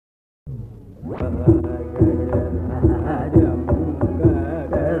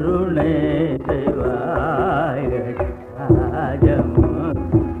கருணை செய்வாய் ராஜம்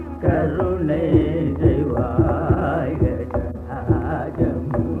கருணை செய்வாய் ராஜம்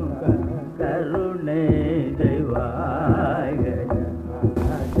கருணை செய்வாய்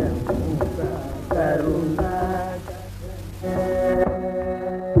ராஜம் கருணா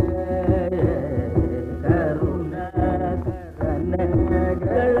கருணா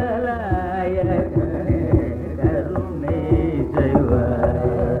கரணகளாய கருணை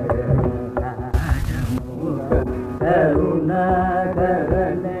செய்வாய் கருணா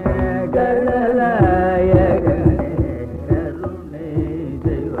கரணகளாய கருணை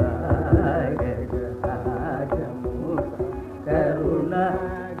செய்வாய் கருணா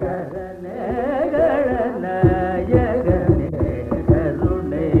கரணகளாய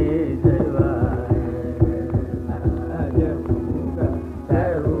கருணை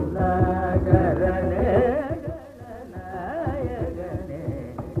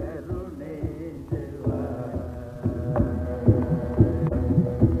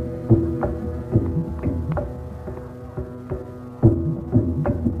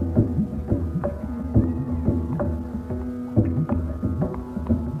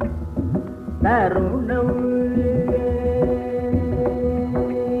தருணம்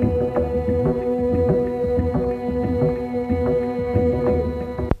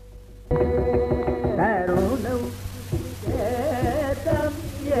தருணம் ஏதம்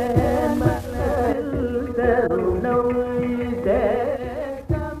ஏமனத்தில் தருணம்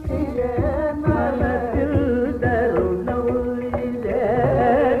ஏதம் ஏமனத்தில் தருணம்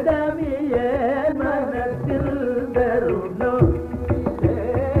ஏதம் ஏமனத்தில் தருணம்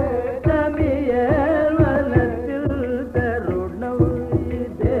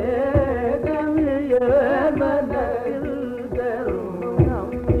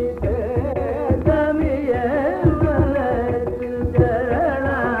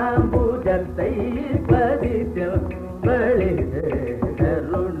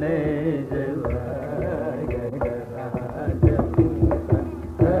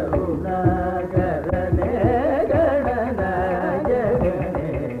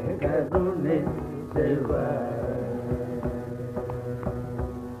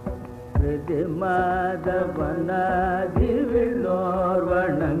மாதவனாதிவிண்ணோர்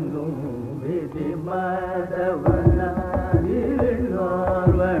வணங்கும் விதி மாதவனாதிவிண்ணோர்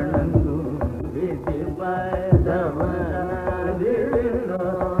வணங்கும் விதி மாதவனாதிவிண்ணோர்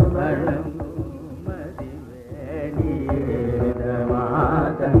வணங்கும் மதிவேணித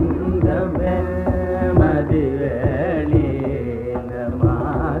மாதங்கமே மதிவேணித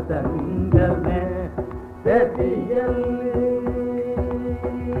மாதங்கமே சதியல்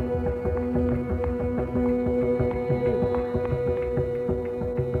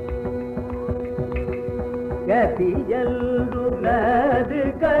கதியல்குனது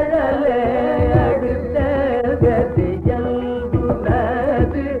கடலே அடுத்த கதியல்குனது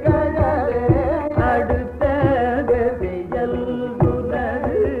கடலே அடுத்த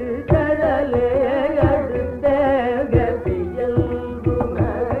கதியல்குனது கடலே அடுத்த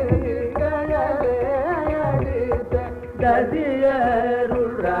கதியல்குனது கடலே அடுத்த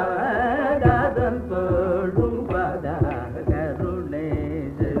கதியருள் ராமதாசன் தோழும் பதா கருணை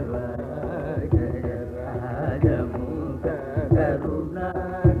கருணா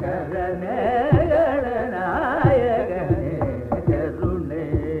கரணே கரணாயகனே கருணை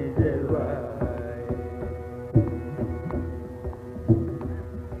செய்வாய்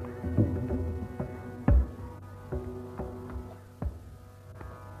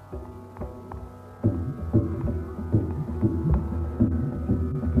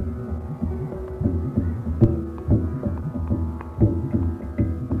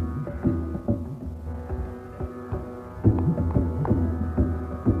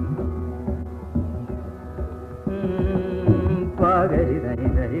பகரி தனி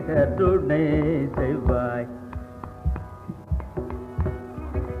தனி கருணை செய்வாய்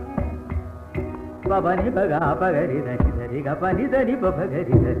பவனி பகா பகரி தனி தனி கபனி தனி பகரி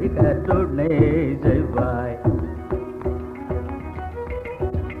தனி கருணை செய்வாய்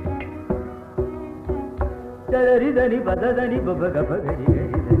தரி தனி பத தனி பக பகரி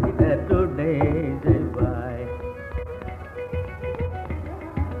கரி தனி கருணை செய்வாய்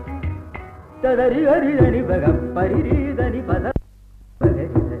தரி ஹரி தனி பக பரிரி தனி பத பகரி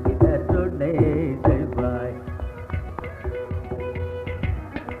தனி கருணை செய்வாய்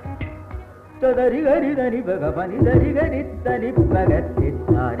தரி ஹரி தனி பக பனி தரி கரி தனி பகத்தி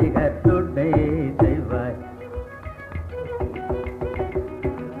தாரி கருணை செய்வாய்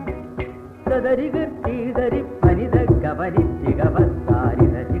தரி கட்டி தரி பனித கபனி திகவத்தாரி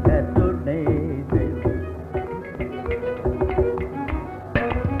தரி கருணை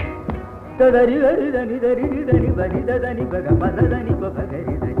Tadari gari dani dari dani bani dani baga pada dani baba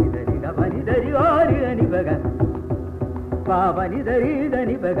gari dani dari ga bani dari ori dani baga pa bani dari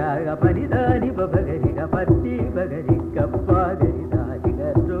dani baga ga bani dani baba gari ga patti bagari kappa gari dani ga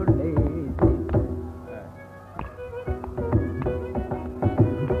rodne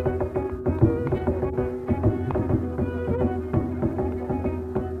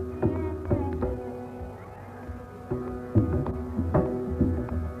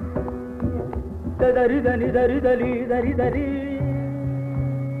Tadari dani dari dali dari dari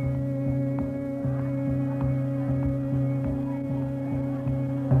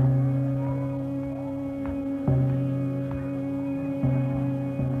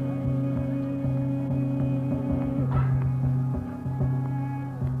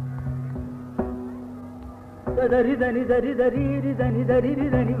Tadari dani dari dari dani dari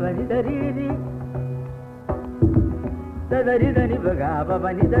dani bani dari Tadari dani baga pa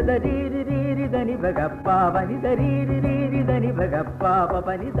bani dadari dani baga pa bani dari dani baga pa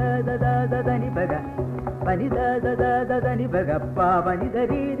bani da dani baga bani da dani baga pa bani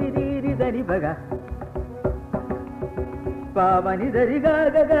dari dani baga pa bani dari ga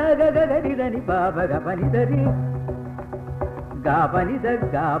gari dani pa baga bani dari ga bani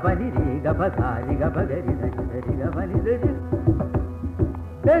ri ga pa ri ga bagari dani dari ga bani dari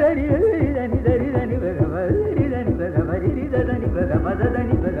Tadari dani dari dani baga bari dani baga bari dani baga pada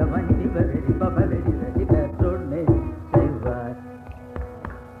dani baga bani ni bagari pa bagari dani ka rodne saivar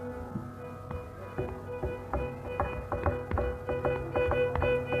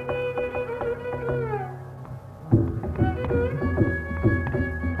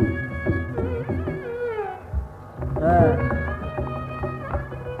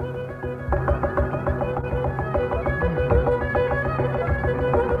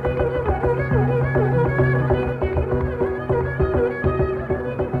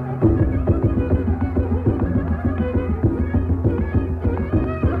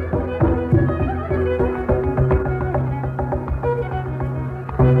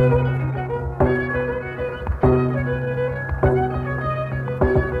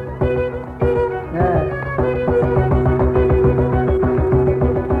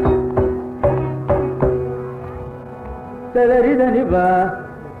Tadari dani ba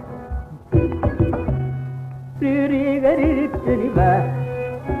Riri gari dani ba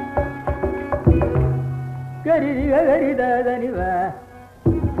Gari da dani ba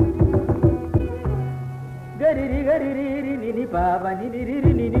Gari ni pa ba ni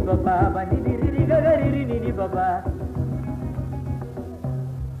pa pa ba ni gari ni pa pa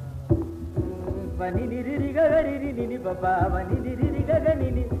pa ni gari ni pa pa ba ni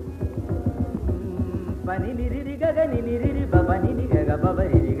gari ni Pani ni ri ga ga ni ri ba ba ni ga ga ba ba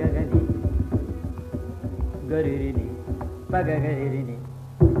ri ga ga ni gari ri ni ba ga ga ri ni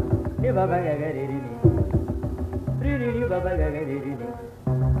ba ba ga ga ri ni ri ba ba ga ga ri ni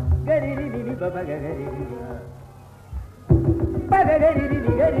gari ri ni ba ba ga ga ri ni ba ga ga ri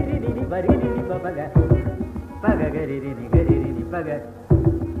ni gari ri ni ba ri ni ba ba ga ga ri ni gari ri ni ba ga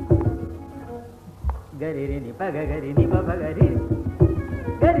gari ri ni ba ga ga ri ni ba ba ga ri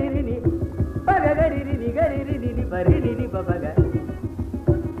gari ri ni Paga gari ni pari ni paga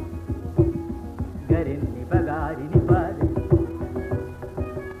gari ni pagari ni paga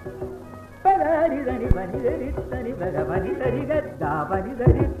pagari ni bani dari paga bani dari gadda bani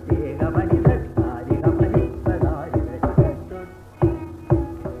dari tega bani dari ga bani pagari dari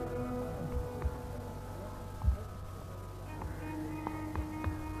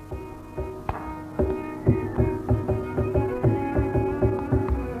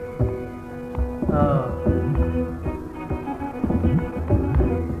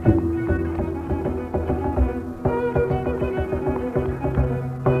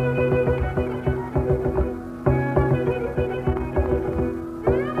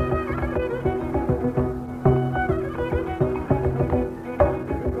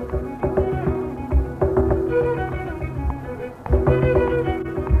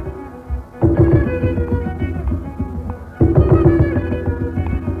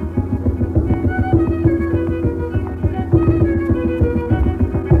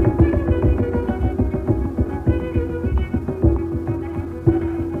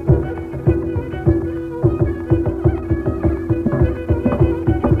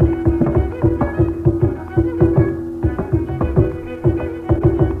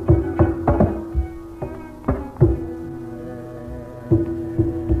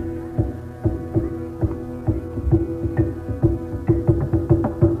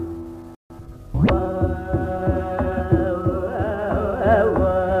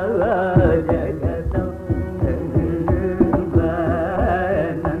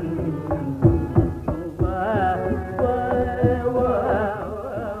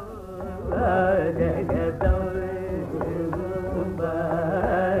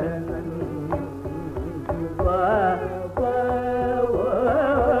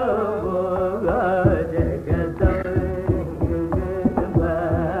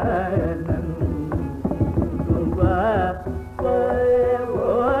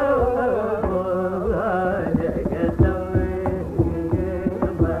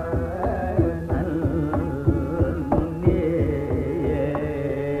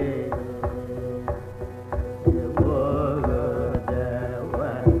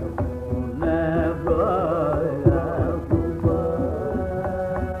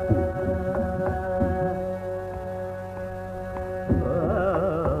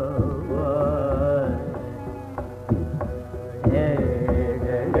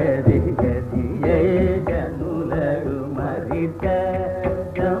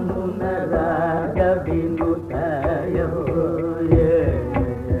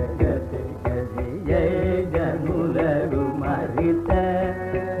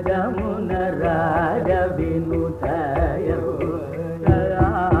Jamuna Raja Vinutaya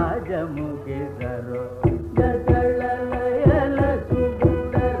Rajamukisaro Jatalayala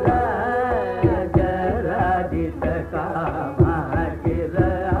Subudara Jaradita Kama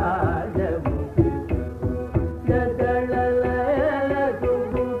Kirajamukisaro Jatalayala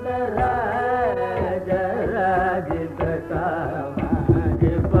Subudara Jaradita Kama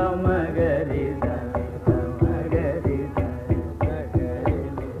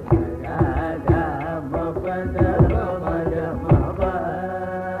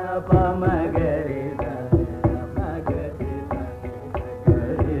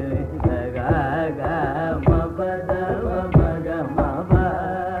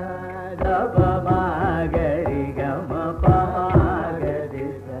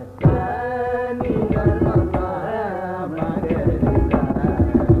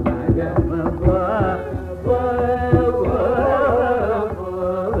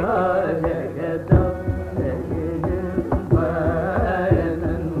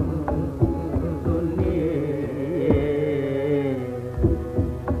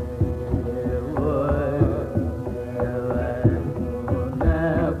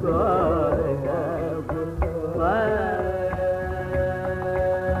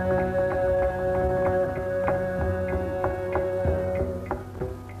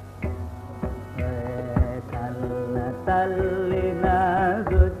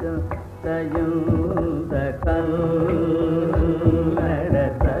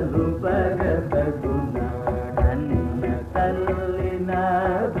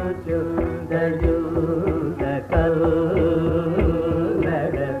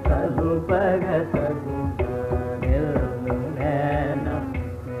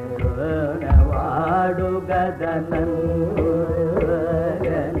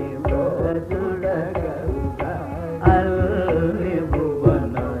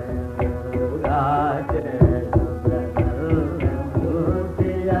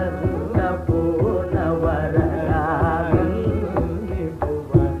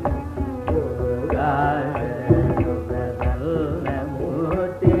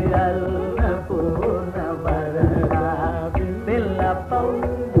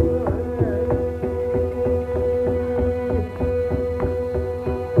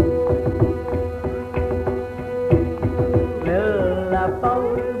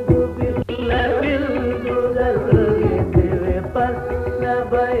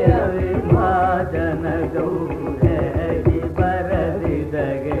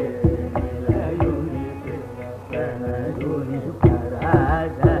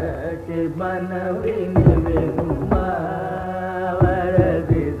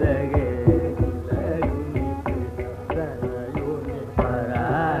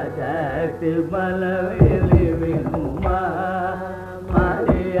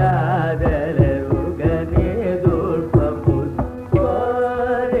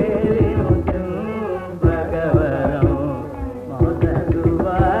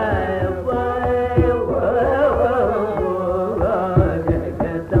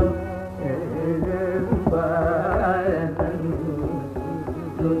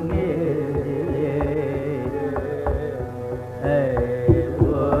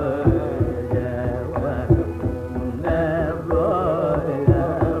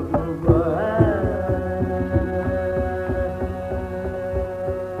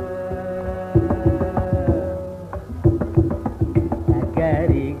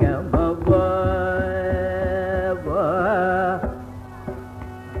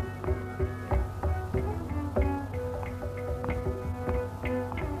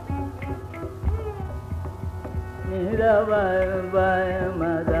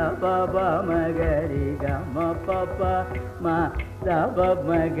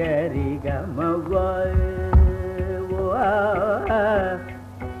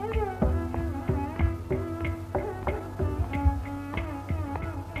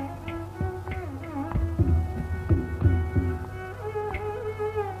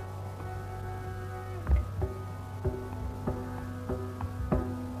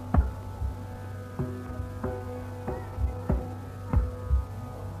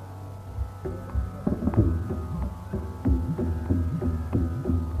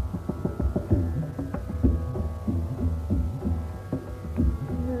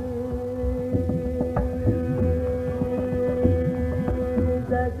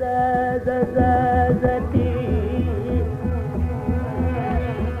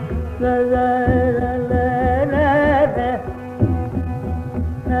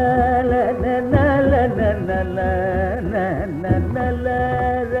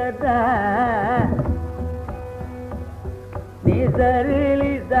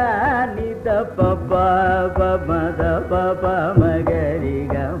Sarili Dani da Papa Papa da Papa Magari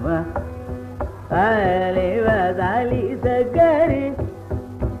Gama Ali Vadali Sagari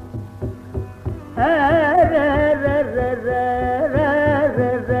Ra ra ra ra ra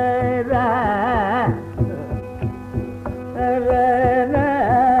ra ra ra ra na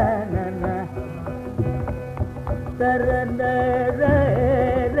na na sarana ra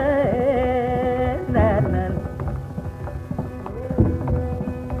ra na na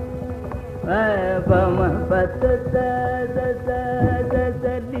Pama pata da da da da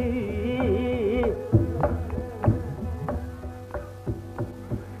da ni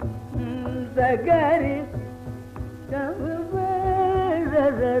Sagari kama ra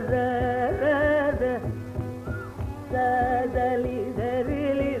ra ra ra ra da da li da ri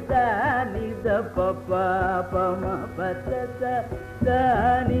li da ni da pa pa pa ma pa da da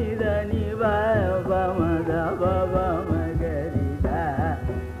ni da ni ba ba ma da ba ba ma ga ri da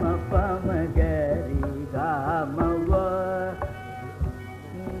ma pa ma ga ri ga ma wa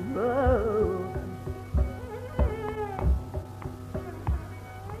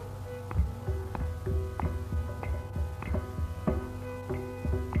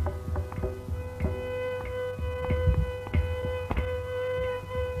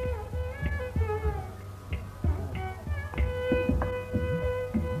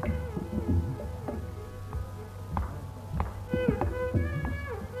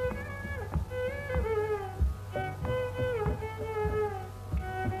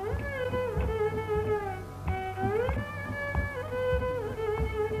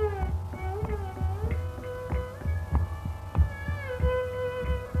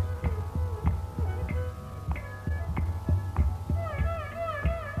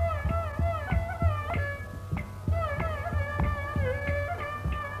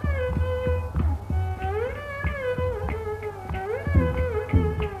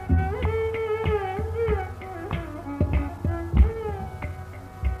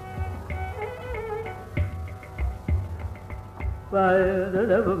Pa da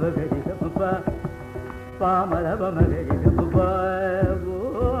da ba ga ri ga pa pa ma da ba ma ga ri ga pa wo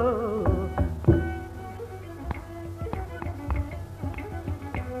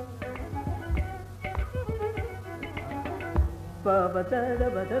pa ba da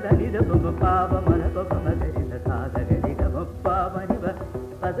ni da ba pa ba ma da ba ma ga ri da sa da ga ri ga pa ma ni ba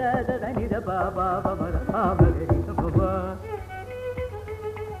pa da ni da ba ba ba ma da pa ma ga ri ga pa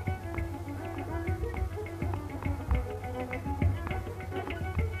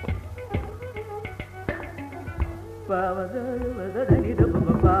Papa da da ni da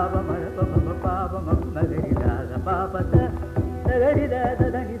papa ma da papa ma ma ga ri da papa da ga ri da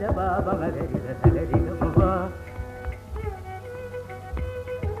da ni da papa ma ga ri da ga ri da papa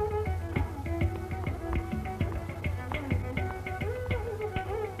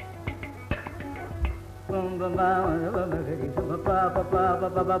bum bum ba ma ga ri da papa papa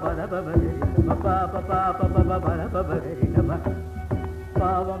papa ba da papa ga ri da papa papa papa ba da papa ga ri da papa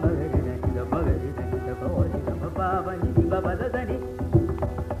ma ga ri da ma ga ri da Baba ni baba da da ni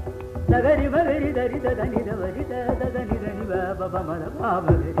Nagari magari da ri da ni da ri da ni baba baba da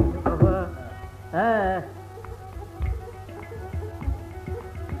baba ri baba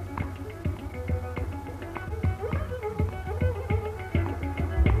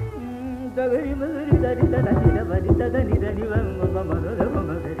Nagari magari da ri da ni da ri da ni baba baba da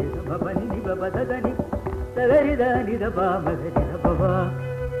baba ri baba ni baba da ni Nagari da ni da baba ri baba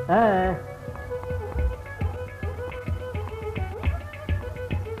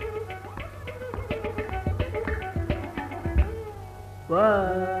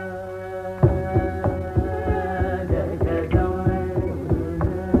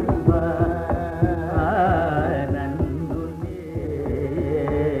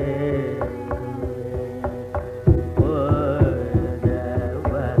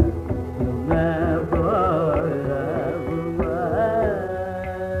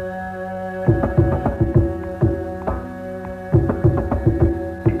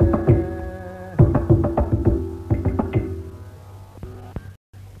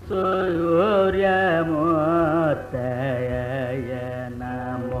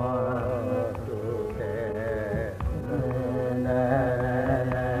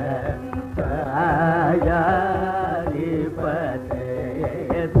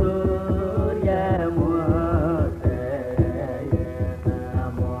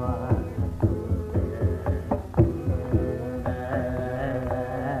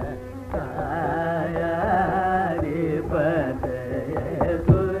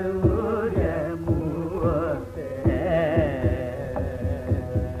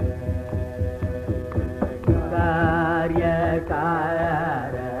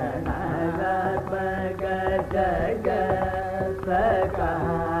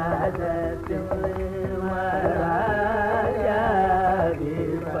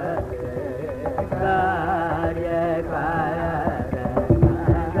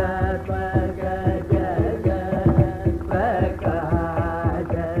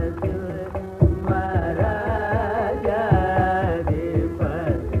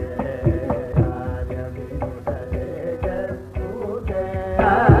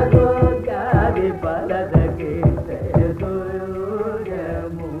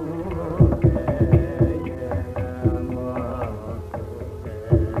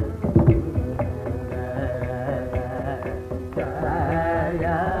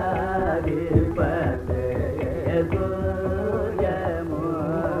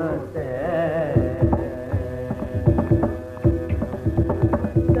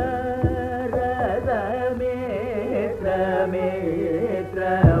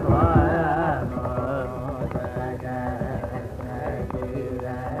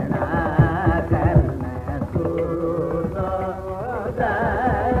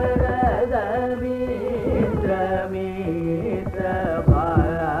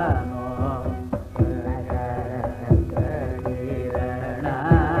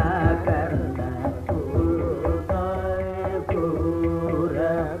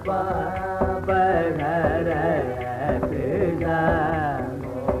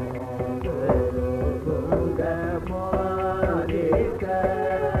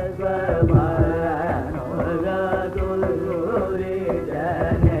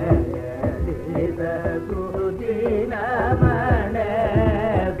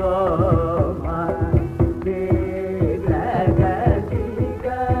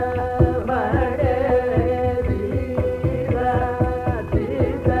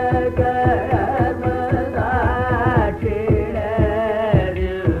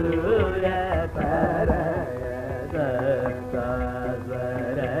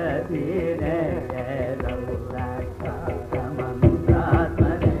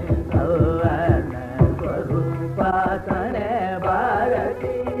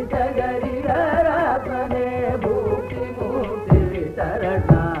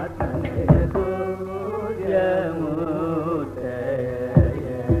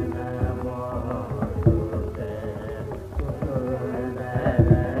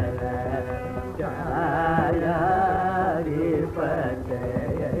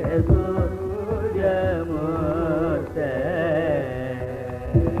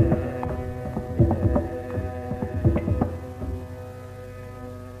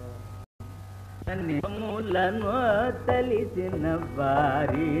తలిసిన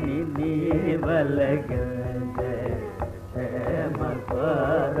వారిని నీవలగందే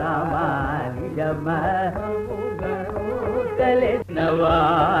తలిసిన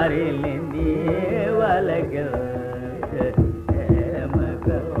వారిని నీవలగందే తలిసిన వారిని నీవలగందే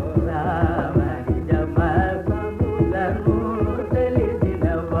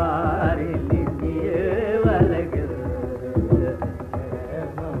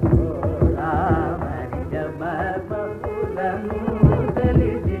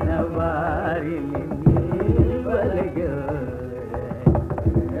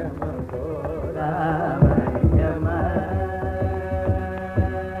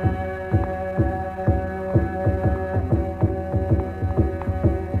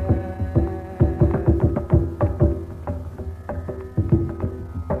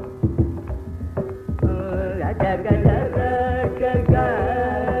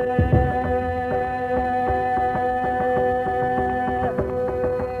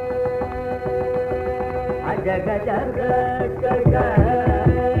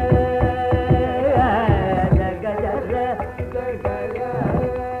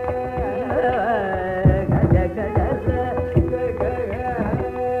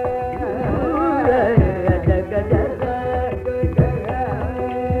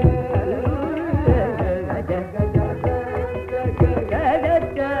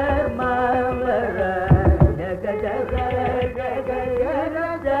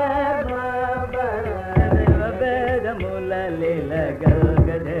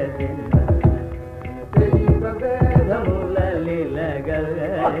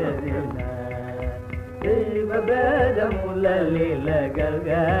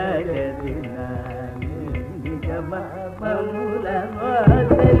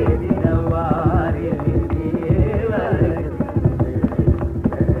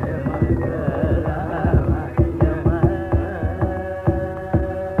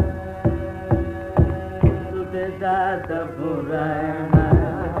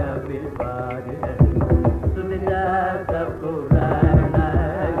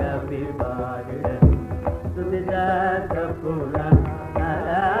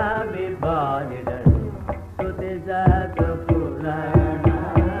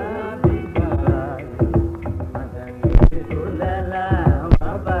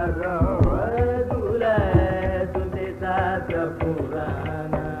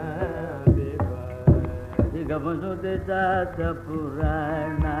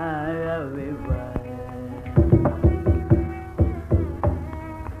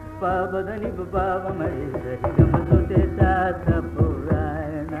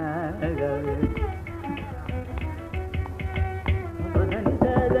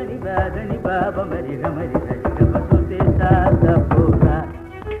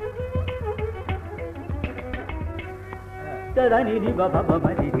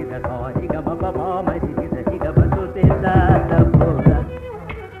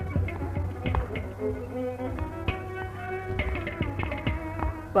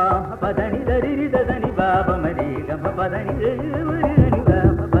Pama padani dari dadani baba mari gama padani dari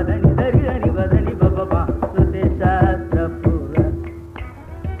baba padani dari badani baba ba sute shastra pura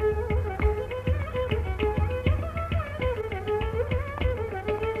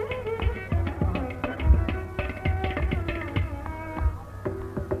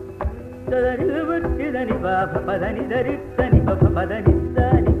dari butti dani baba padani dari dani baba padani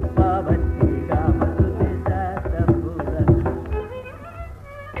dani baba gama sute shastra pura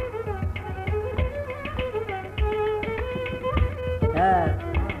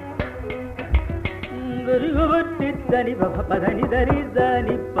Dani baba padani dari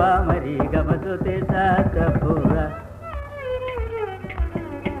dani pamari gama sute shastra pura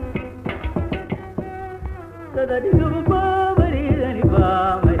dani gama pamari dani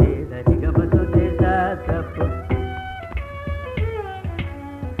pamari dani gama sute shastra pura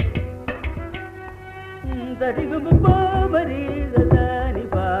dani gama pamari dani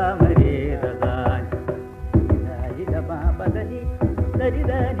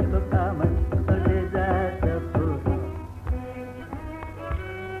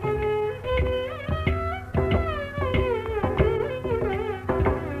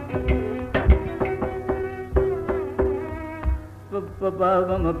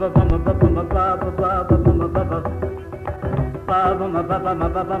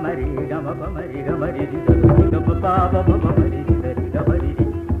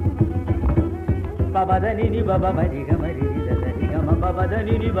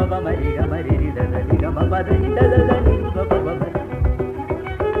pamari dani dani gama padani dari dani pamari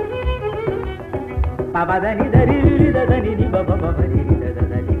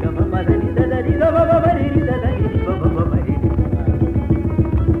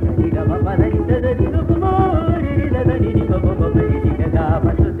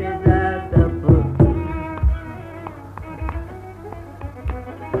sute shastra pura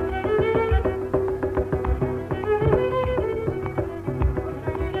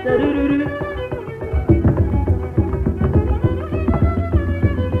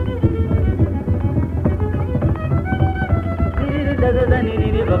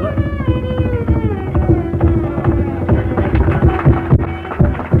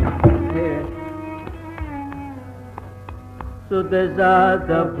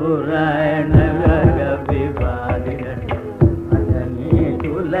Sudesata Purana Vivadina Adani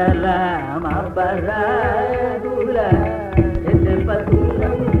Tulala Mabara Dula Etepatula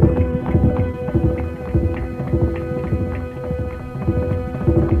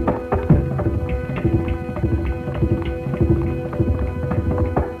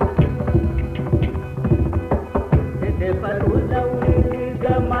Etepatula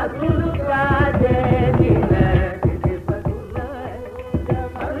Gamatul Kajedina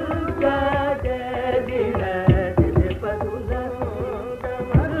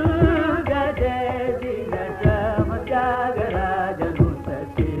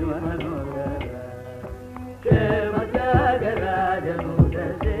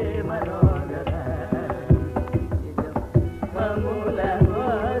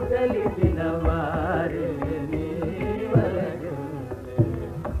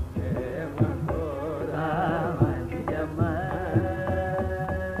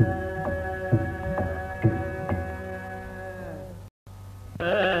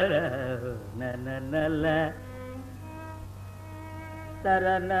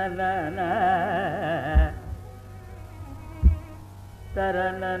Taranana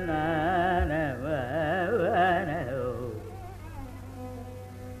Taranana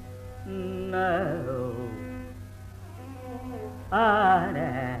No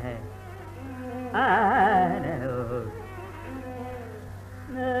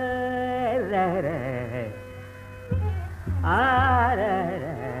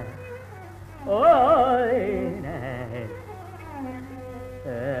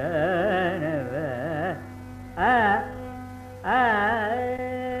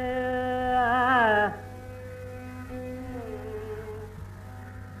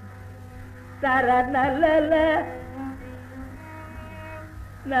Taranala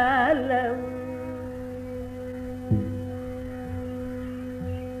Nala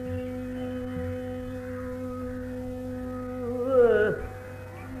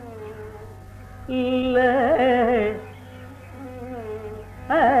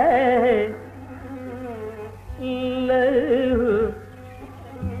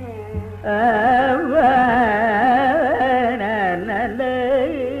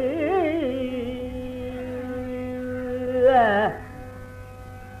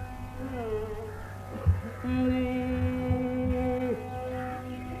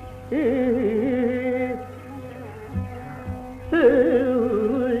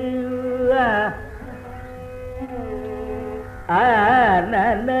Ooh.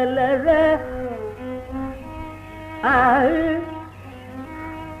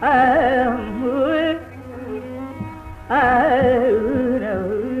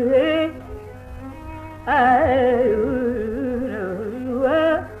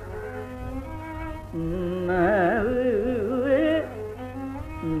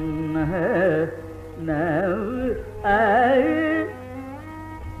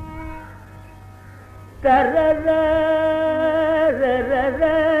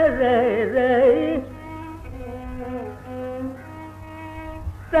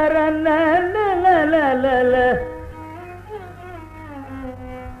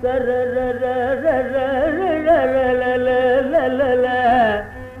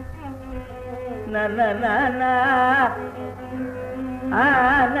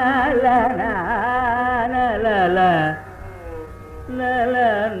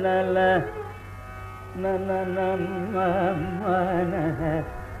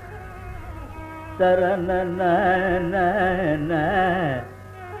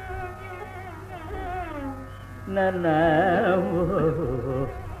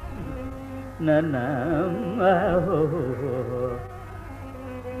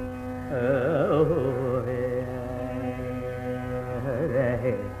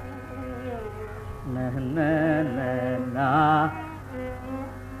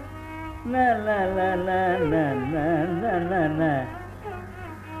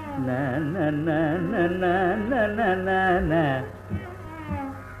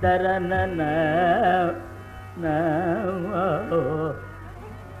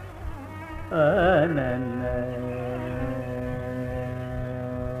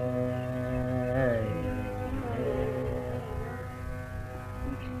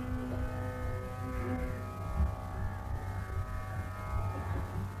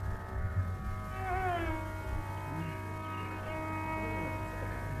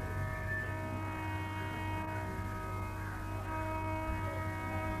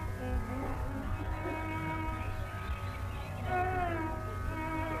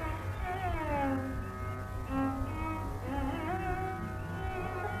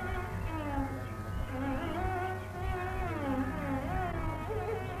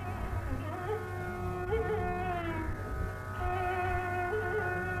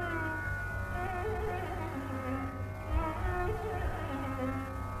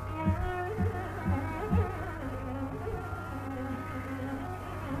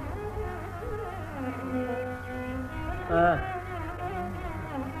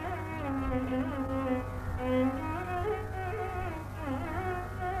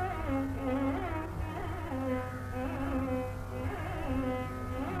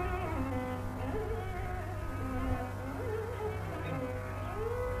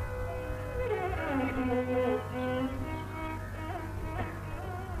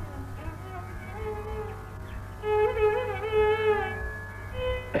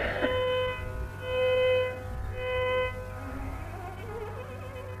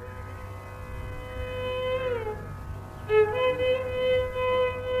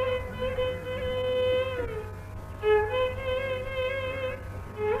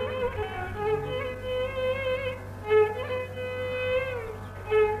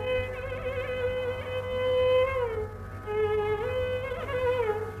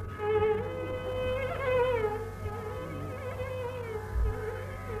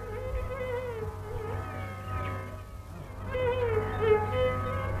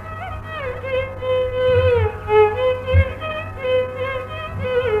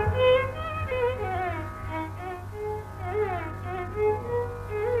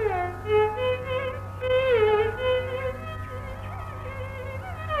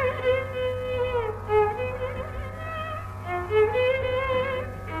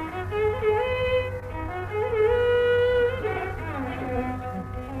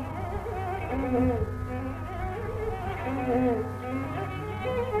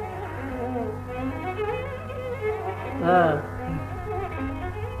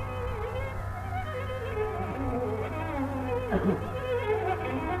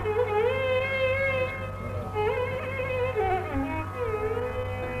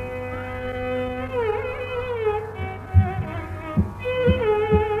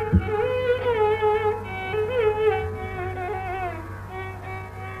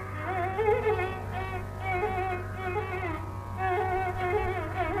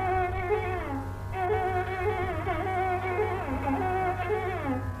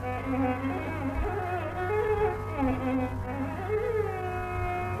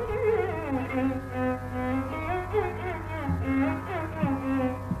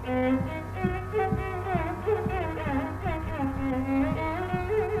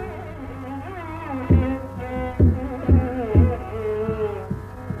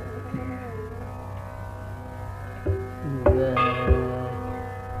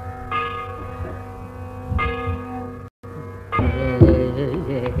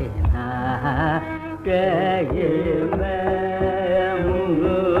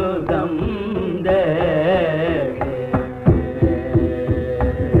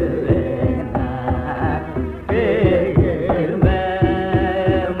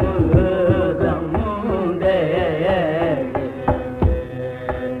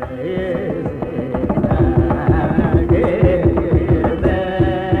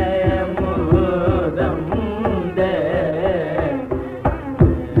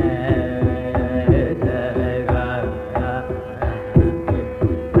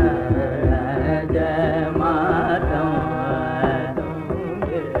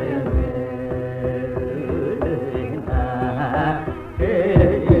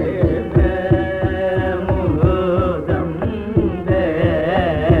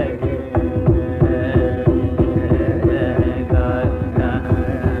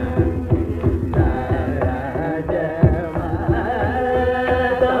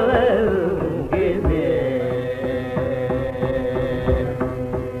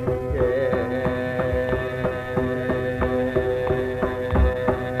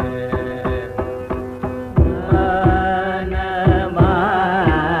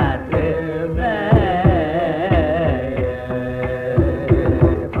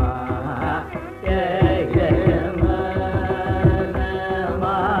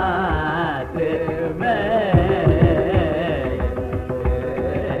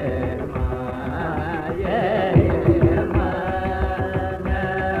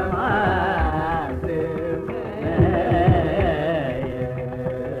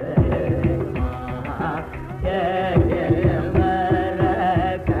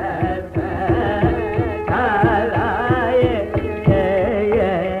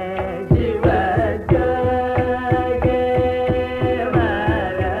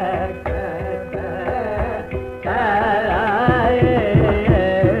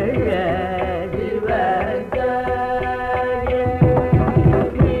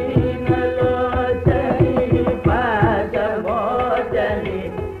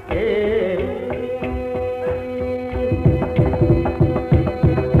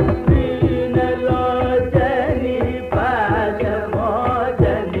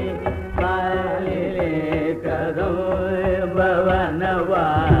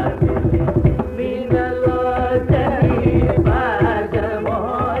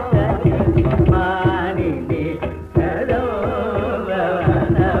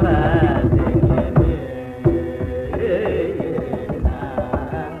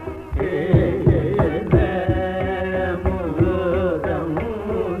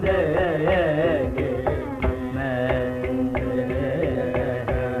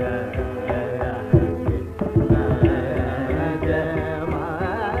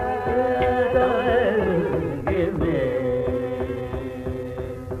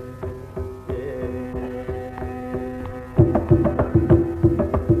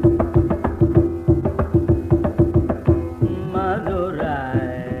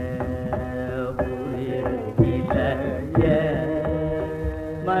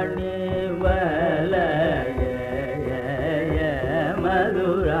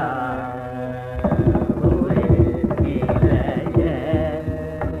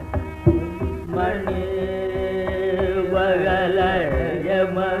 மணி வகலய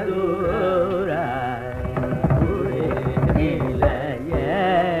மதுரா நிலைய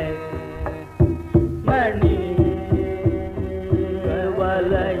மணி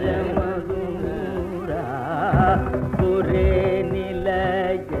வலய மதுரா புரே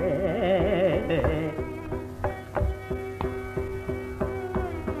நிலைய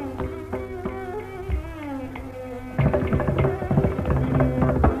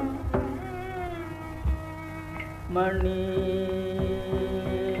மணி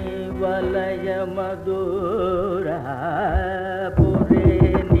வலய மதுரா புரே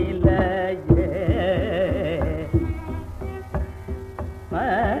நிலைய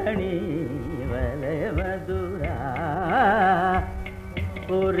மணி வலய மதுரா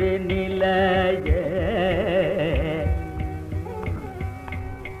புரே நிலைய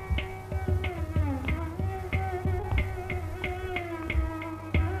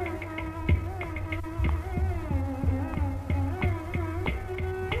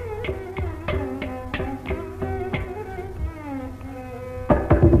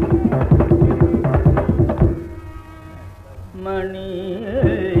மணி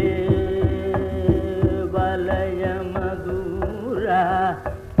வலய மதுரா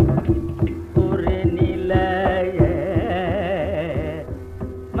புரி நிலைய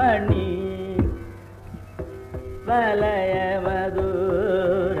மணி வலய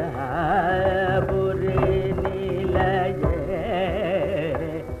மதுரா புரி நிலைய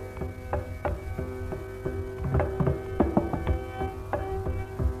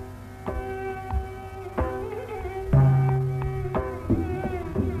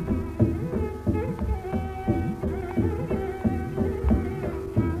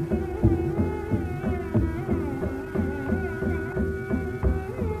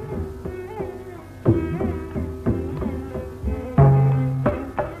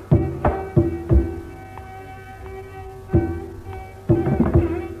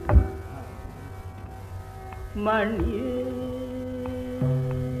மணி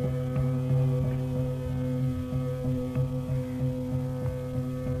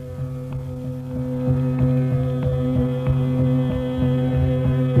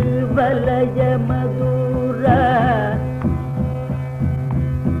வலய மதுரா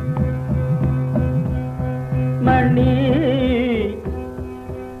மணி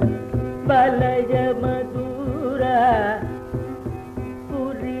வலய மதுரா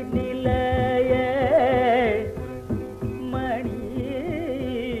புரி நிலைய மணி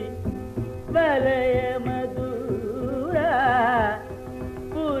வலய மதுரா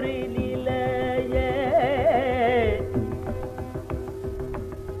புரி நிலைய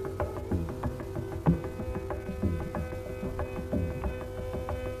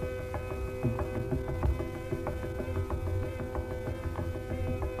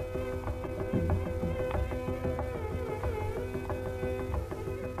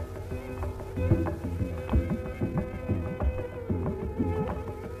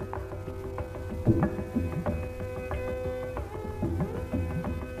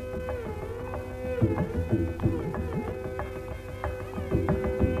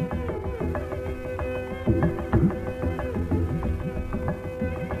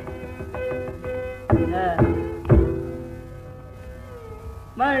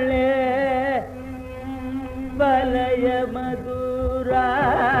மழை வலய மதுரா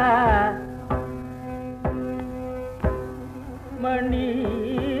மணி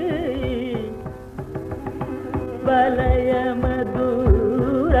வலய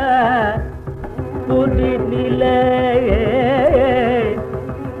மதுரா புரி நிலைய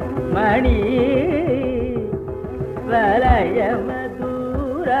மணி வலய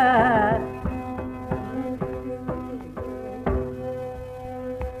மதுரா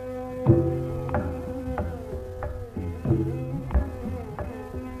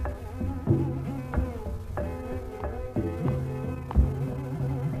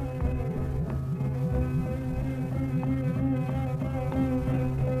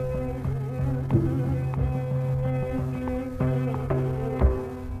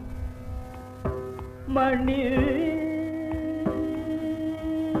மணி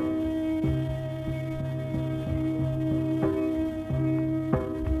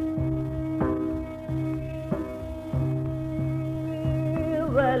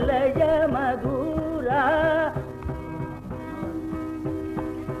வலய மதுரா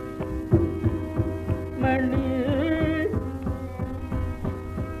மணி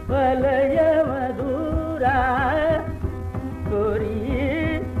வலய மதுரா புரி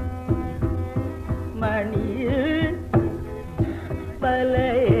மணி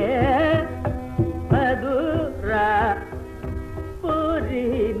வலய மதுரா புரி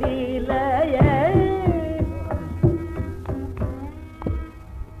நிலைய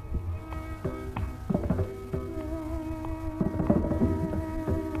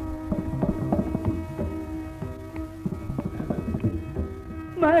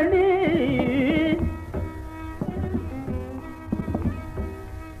மணி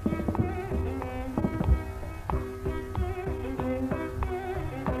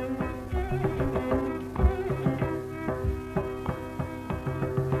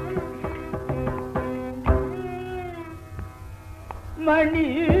மணி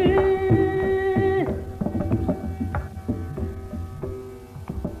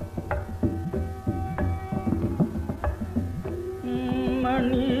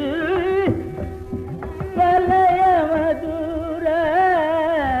மணி வலய மதுர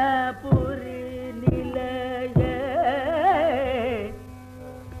புரி நிலைய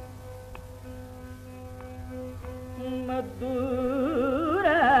மதுர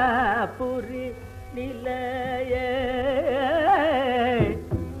புரி நிலைய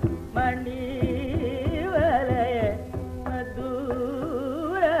மணி வலய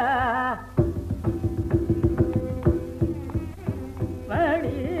மதுர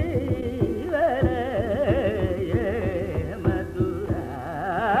மணி வலய மதுர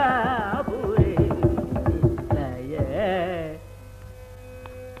புரி நிலைய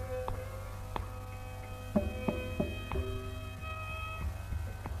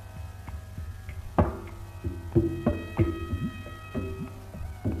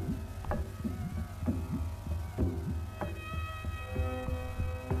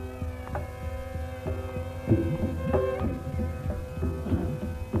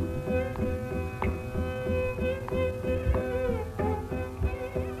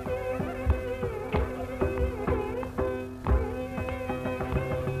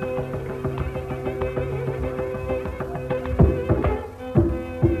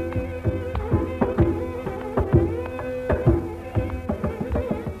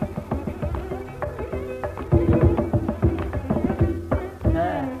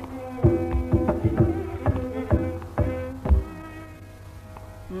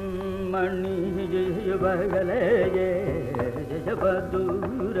மணி ஜெயபகலே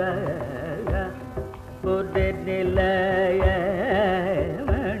ஜெயபதுர புரி நிலைய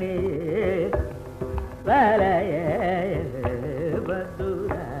மணி வலய மதுர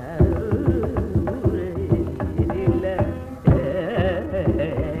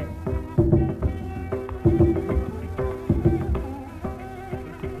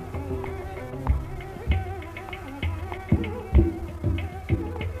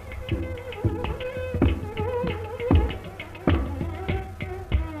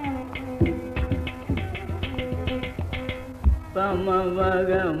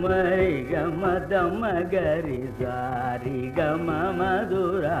பமவகமை கமதமகரி சாரி கம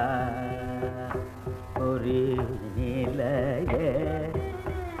மதுரா புரி நிலைய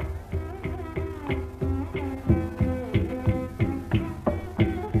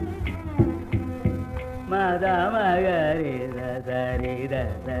மதமகரி சரி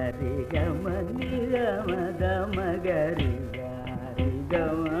சரி கம நித மதமகரி சாரி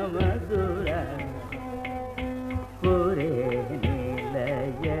கம மதுரா புரி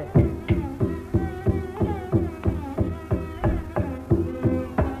நிலைய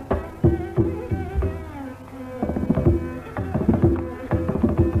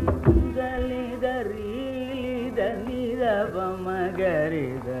தலிதரிலித நிதபமகரி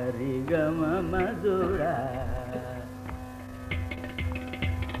தரி கம மதுரா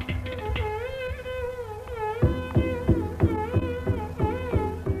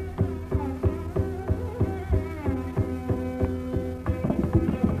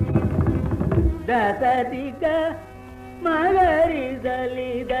ததிக மகரி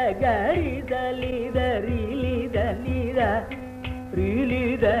சலித கரி சலித ரிலித நித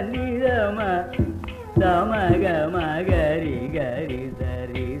ரிலித நிதம சமக மகரி கரி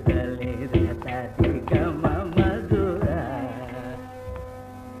சரி சலித ததிக மதுரா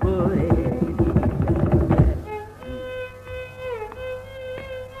புரி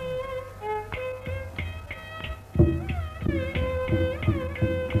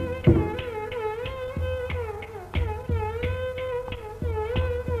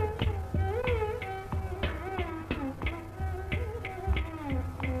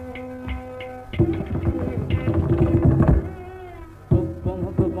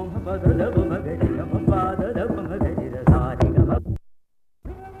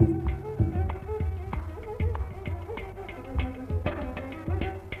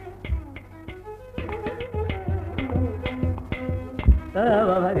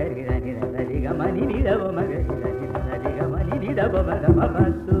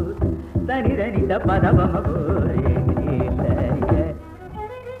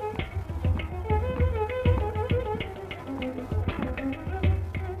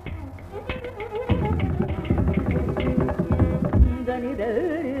ni da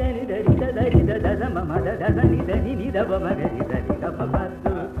ni da ri da ri da da ma ma da da ni da ni da ba ma ga ri da ri ga ma ma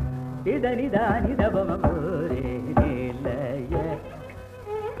du ni da ni da ba ma re ni la ye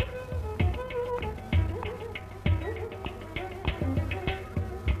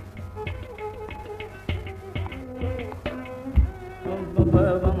ba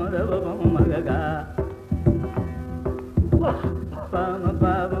ba ma da ba ma ga ga pa ma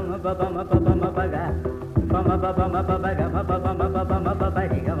pa ma pa pa ma pa pa ma pa ga pa ma pa pa ma pa pa ga ma pa pa ma pa pa ma pa pa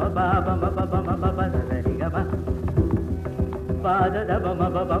ri ga ma pa pa ma pa pa ma pa pa da ri ga ma pa da da pa ma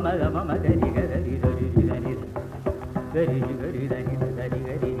pa pa ma ga ma ma ga ri ga ri da ri da ni da ri ga ri da ni da ri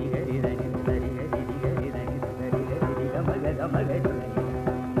ga ri ga ri da ni da ri ga ri ga ri da ni da ri ga ri ga ma ga ri da ni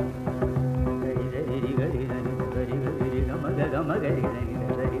da ri da ri ga ri da ni da ri ga ri ga ma ga ri da ni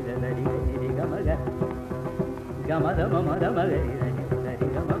da ri da ri ga ri ga ma ga ga ma da ma da ma ga ri da ni da ri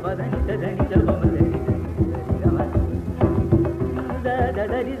ga ma pa da ni da ni da ma ga ri da ni ga ma da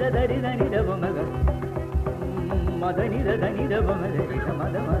da ri da ni da ma ga ma da ni da ma ga ri ga ma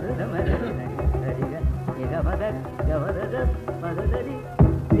da ma da ri da ri ga ni ga ma da ma da ri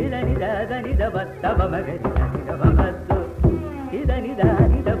da ni da ba da ba ma ga ri da ni ga ma da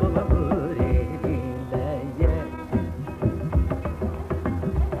ni da ba ma re ni la ye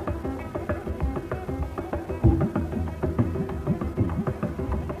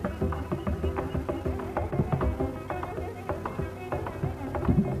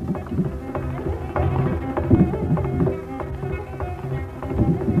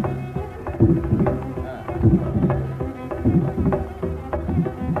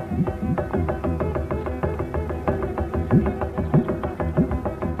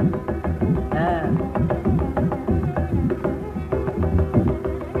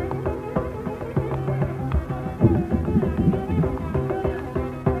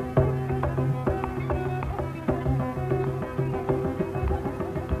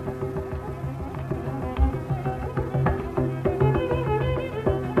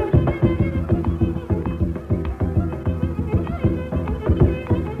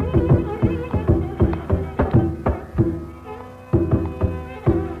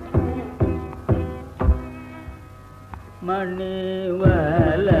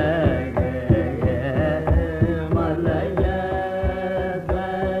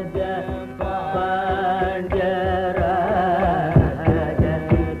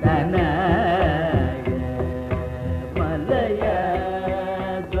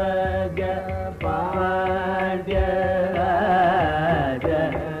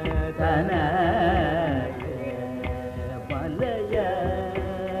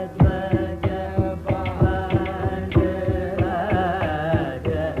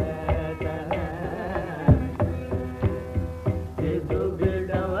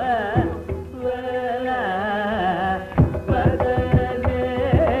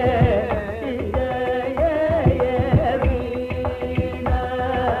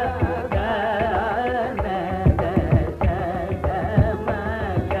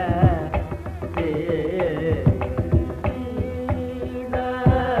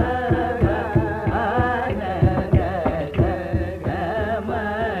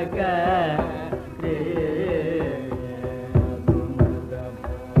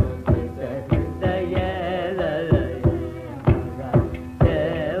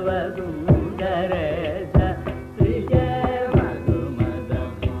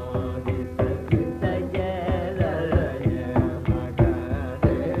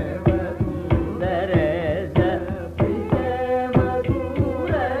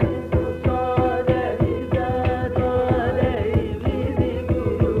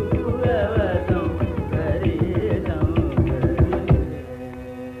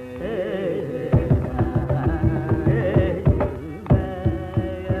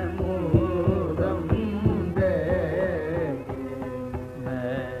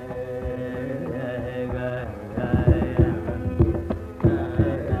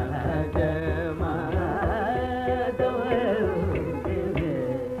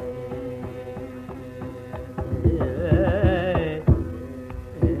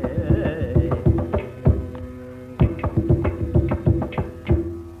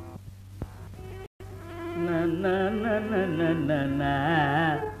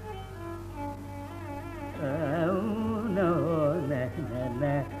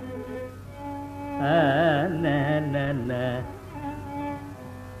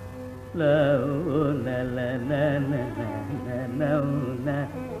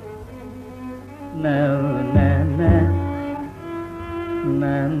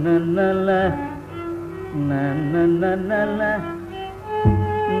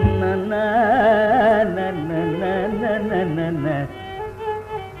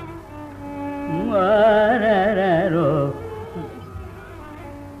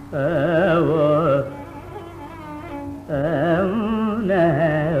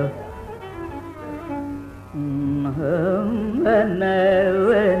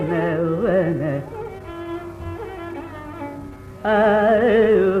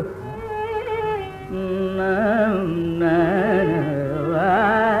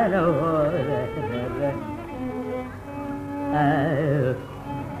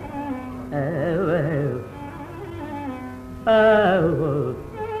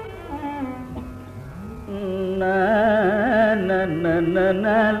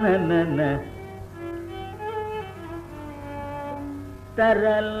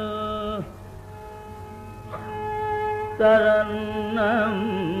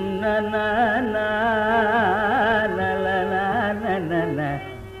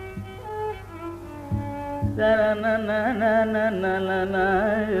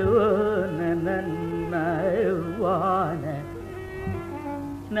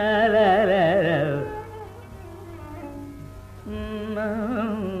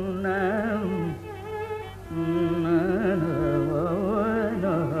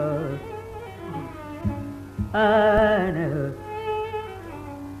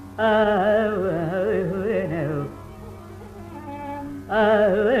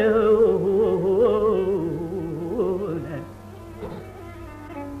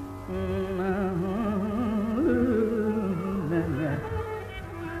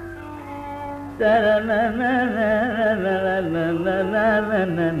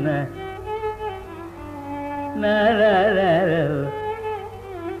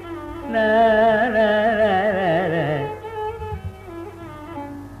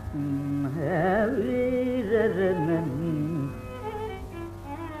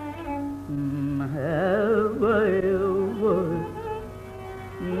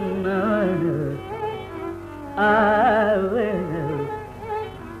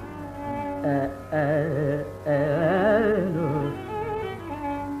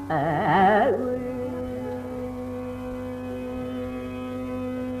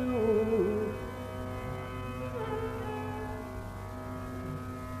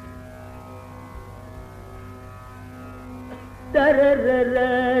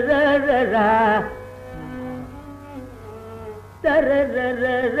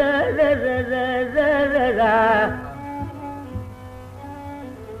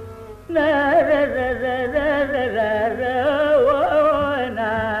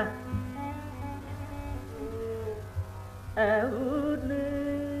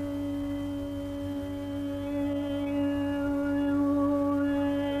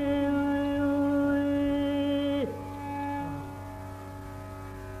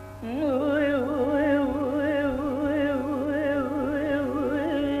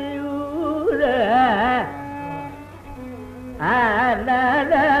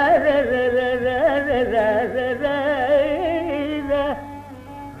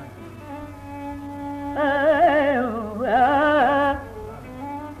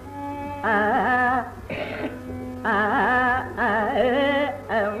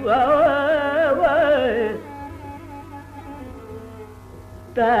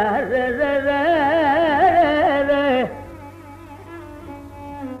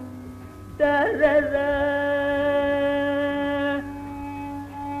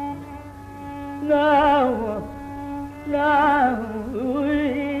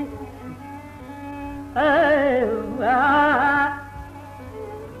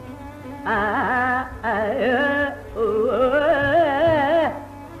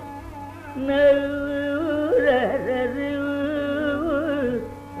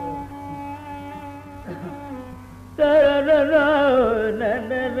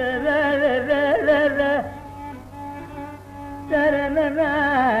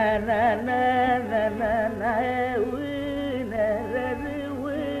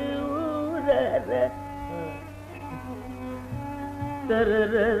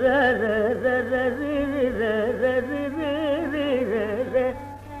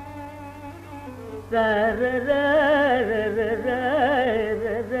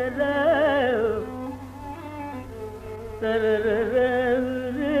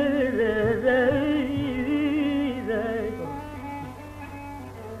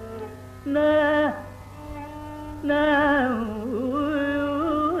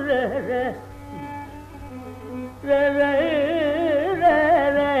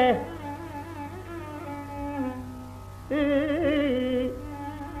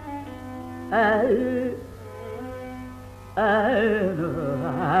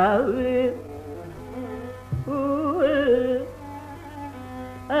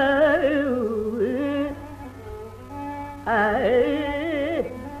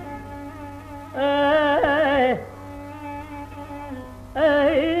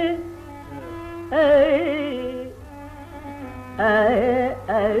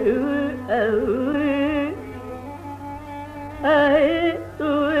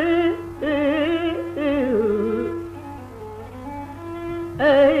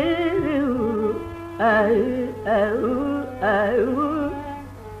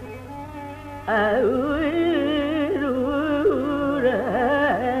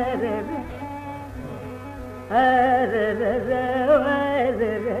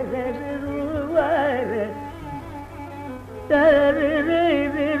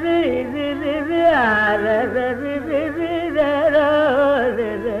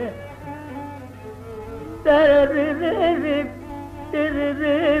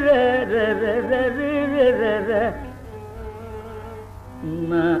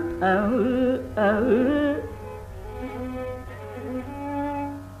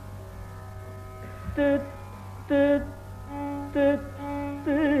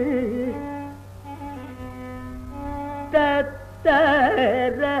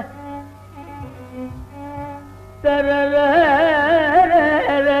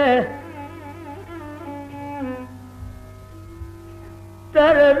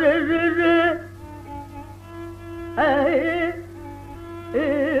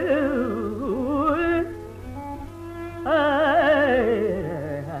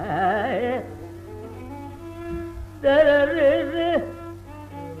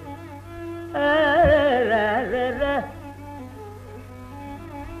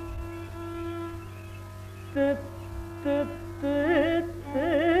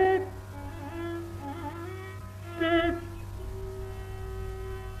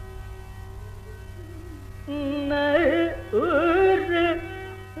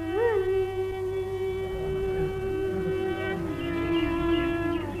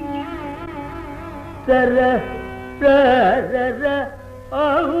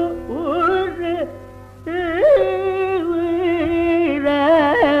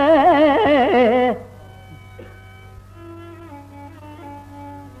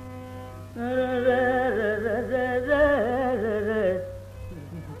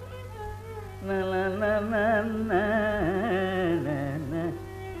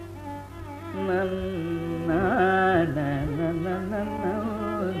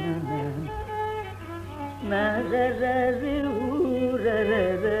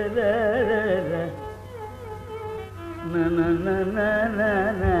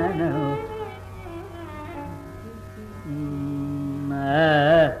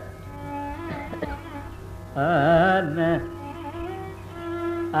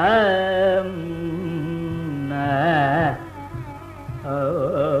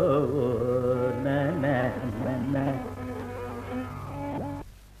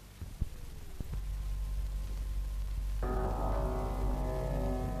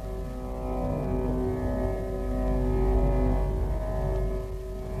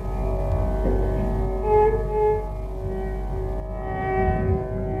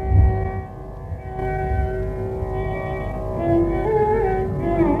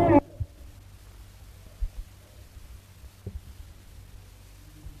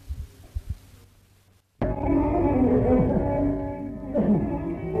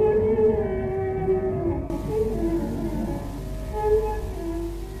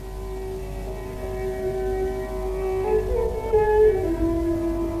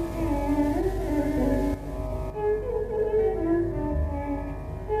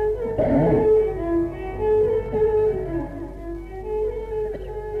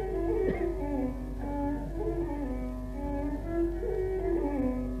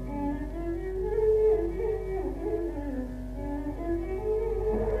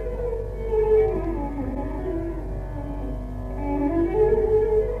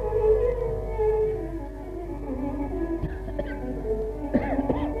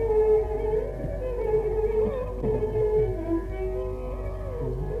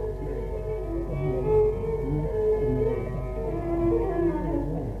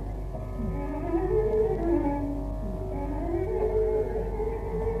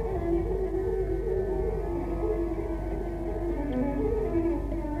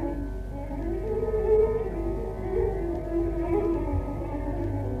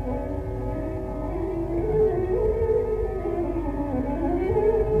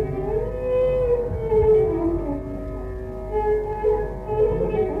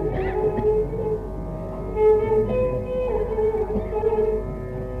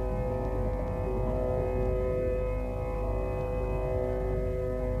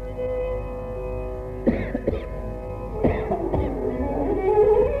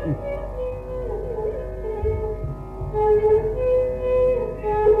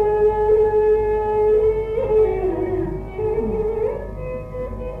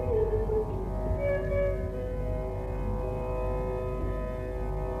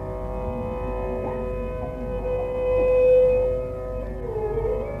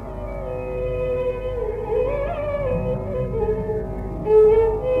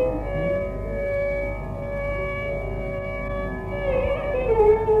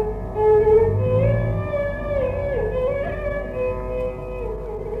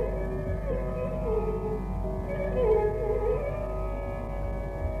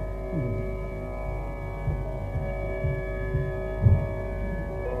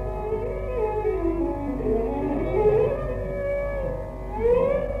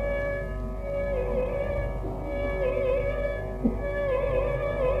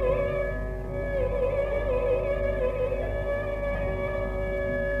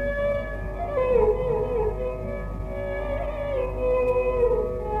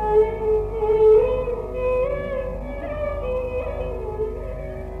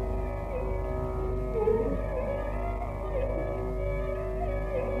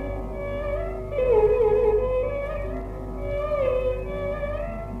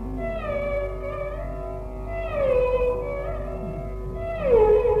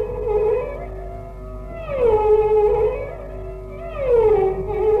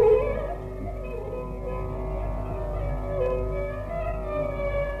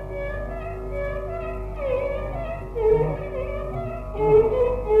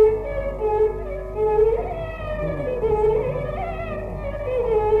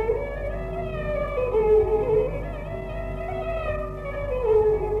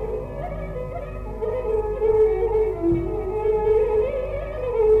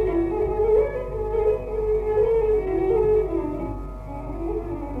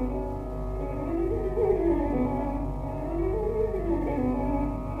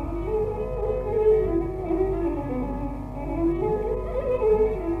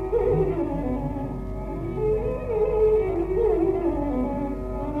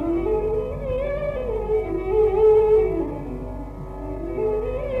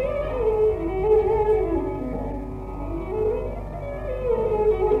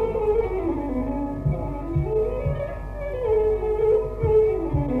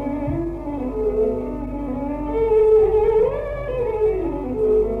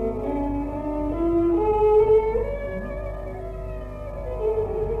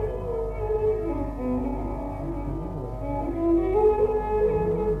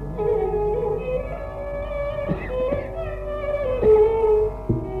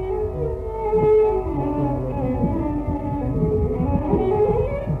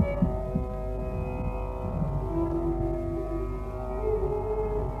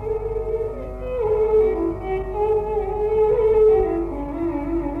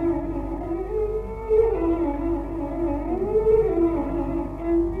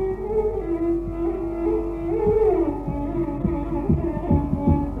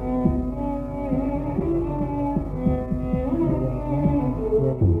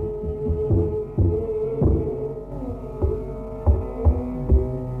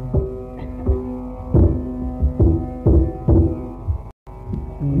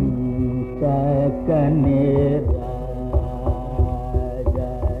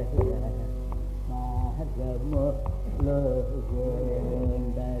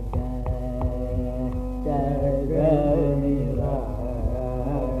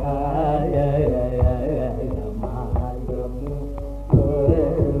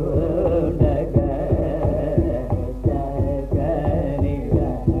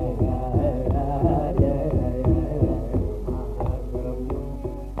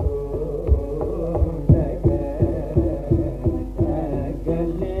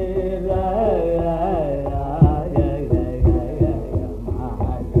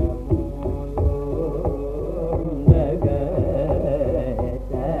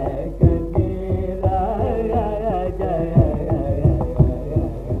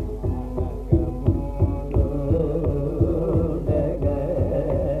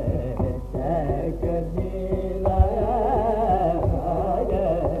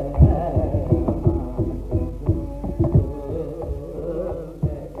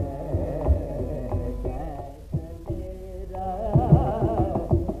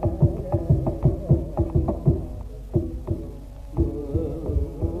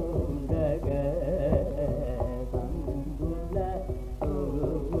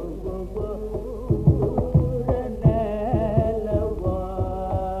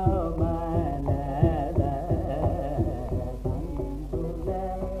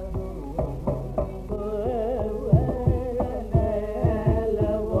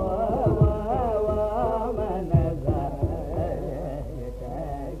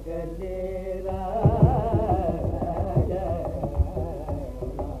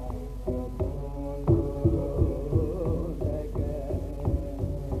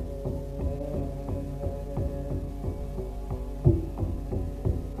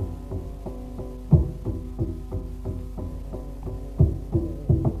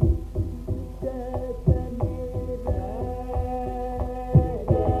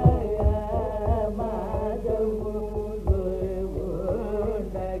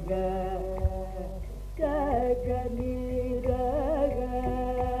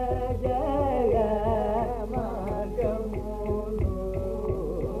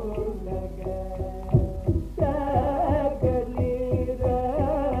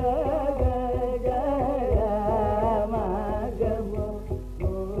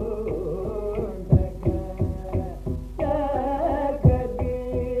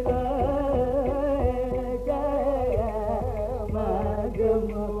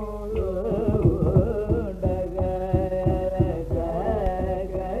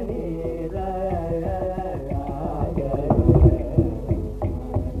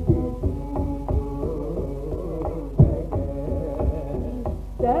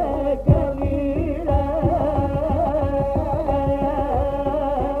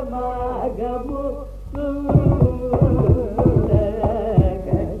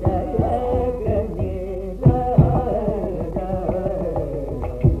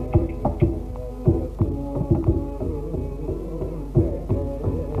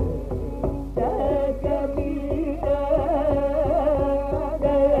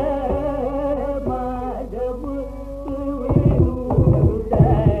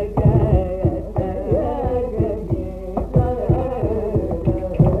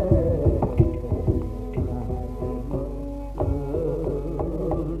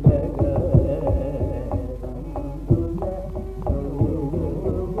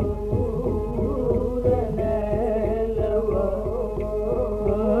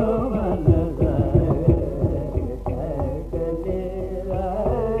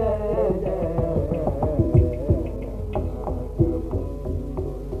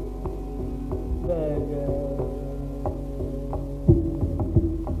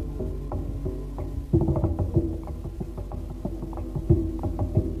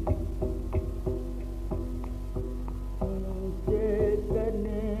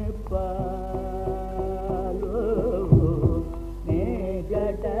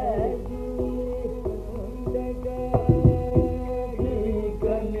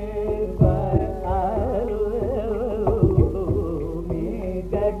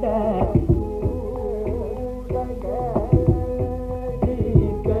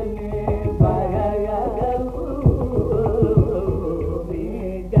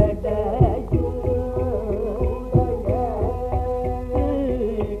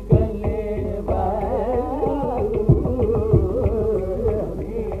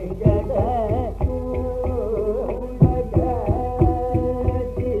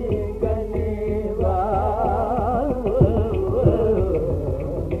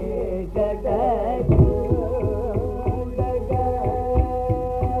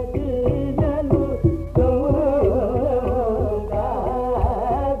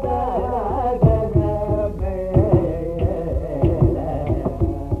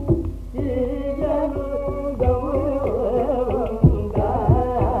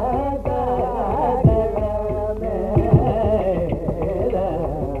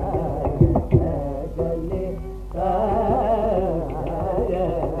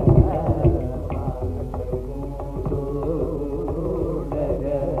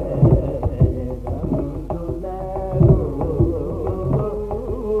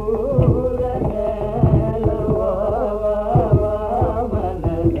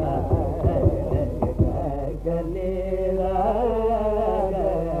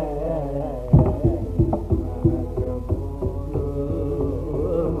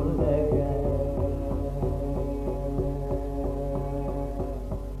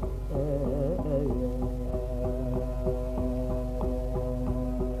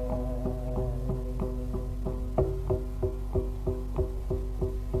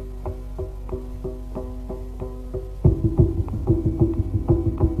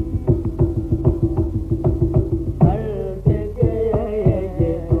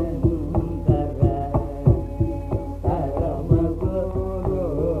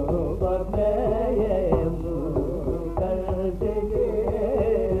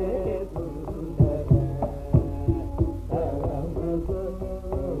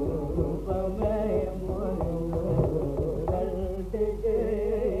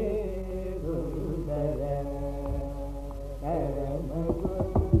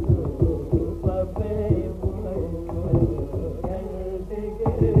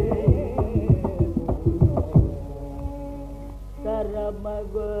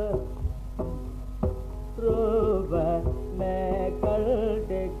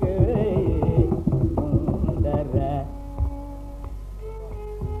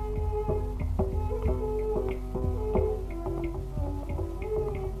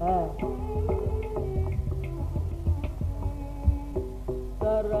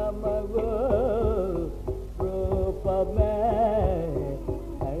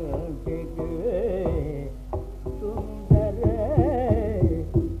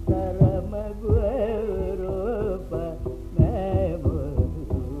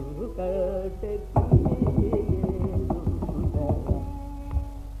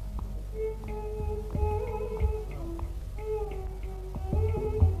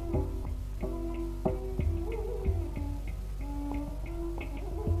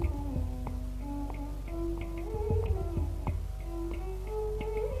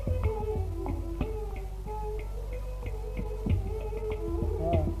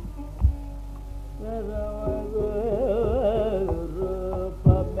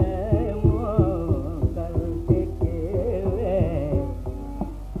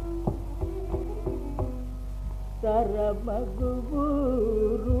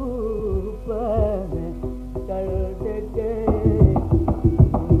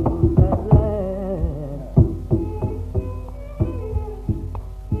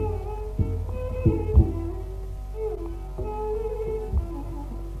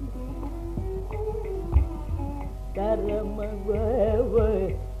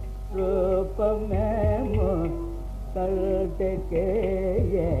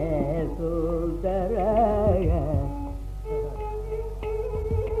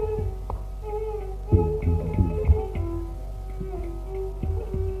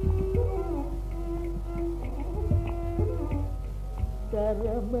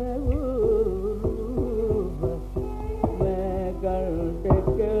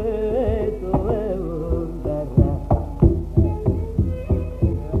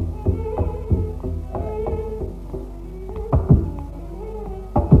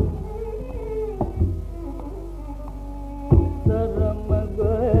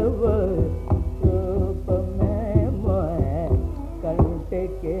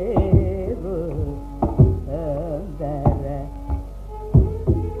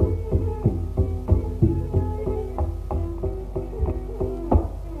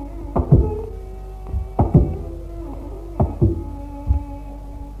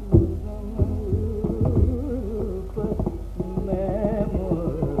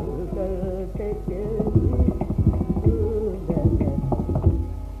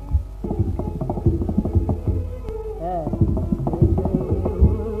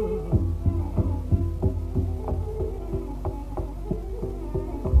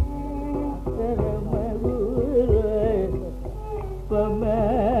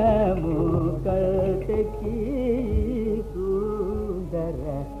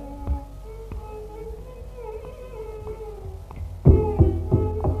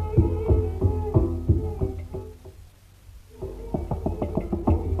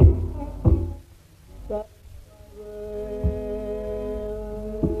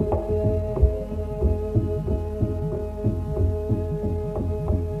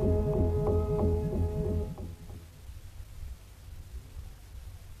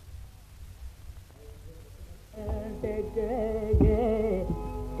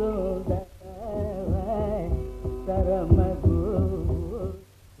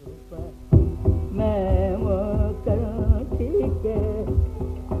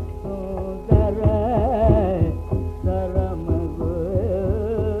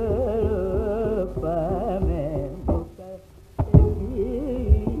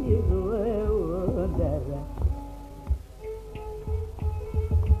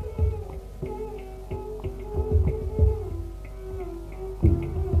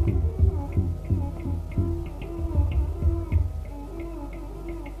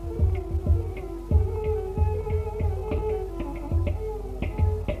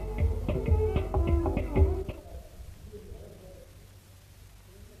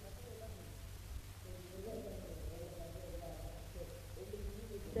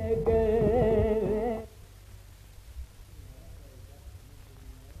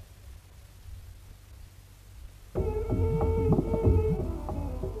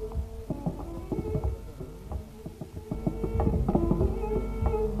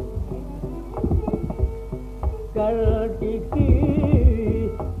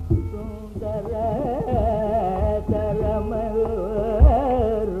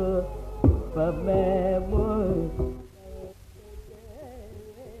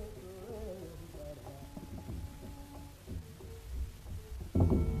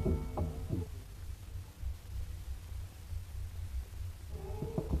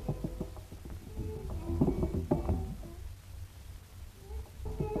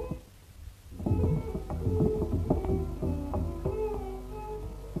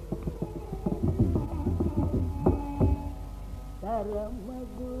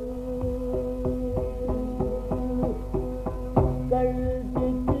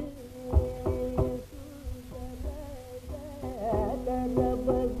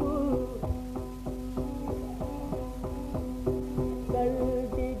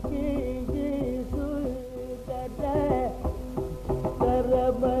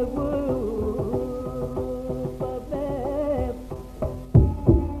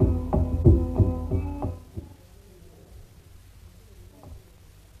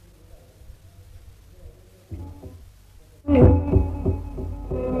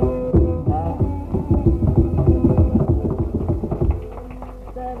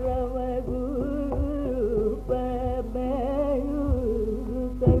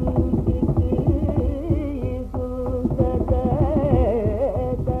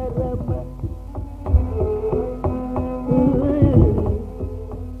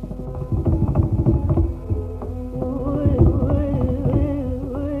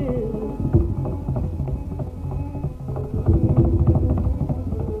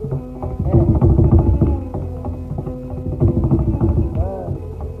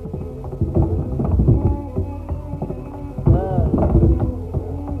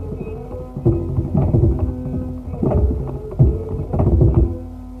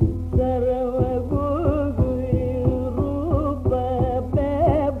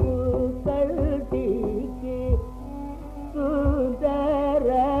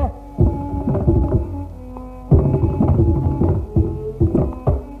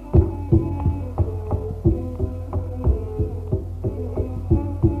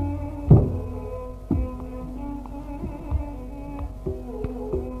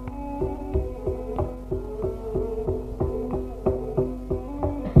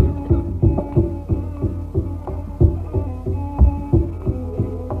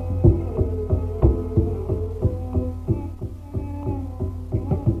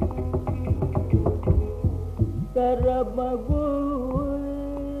Karamagu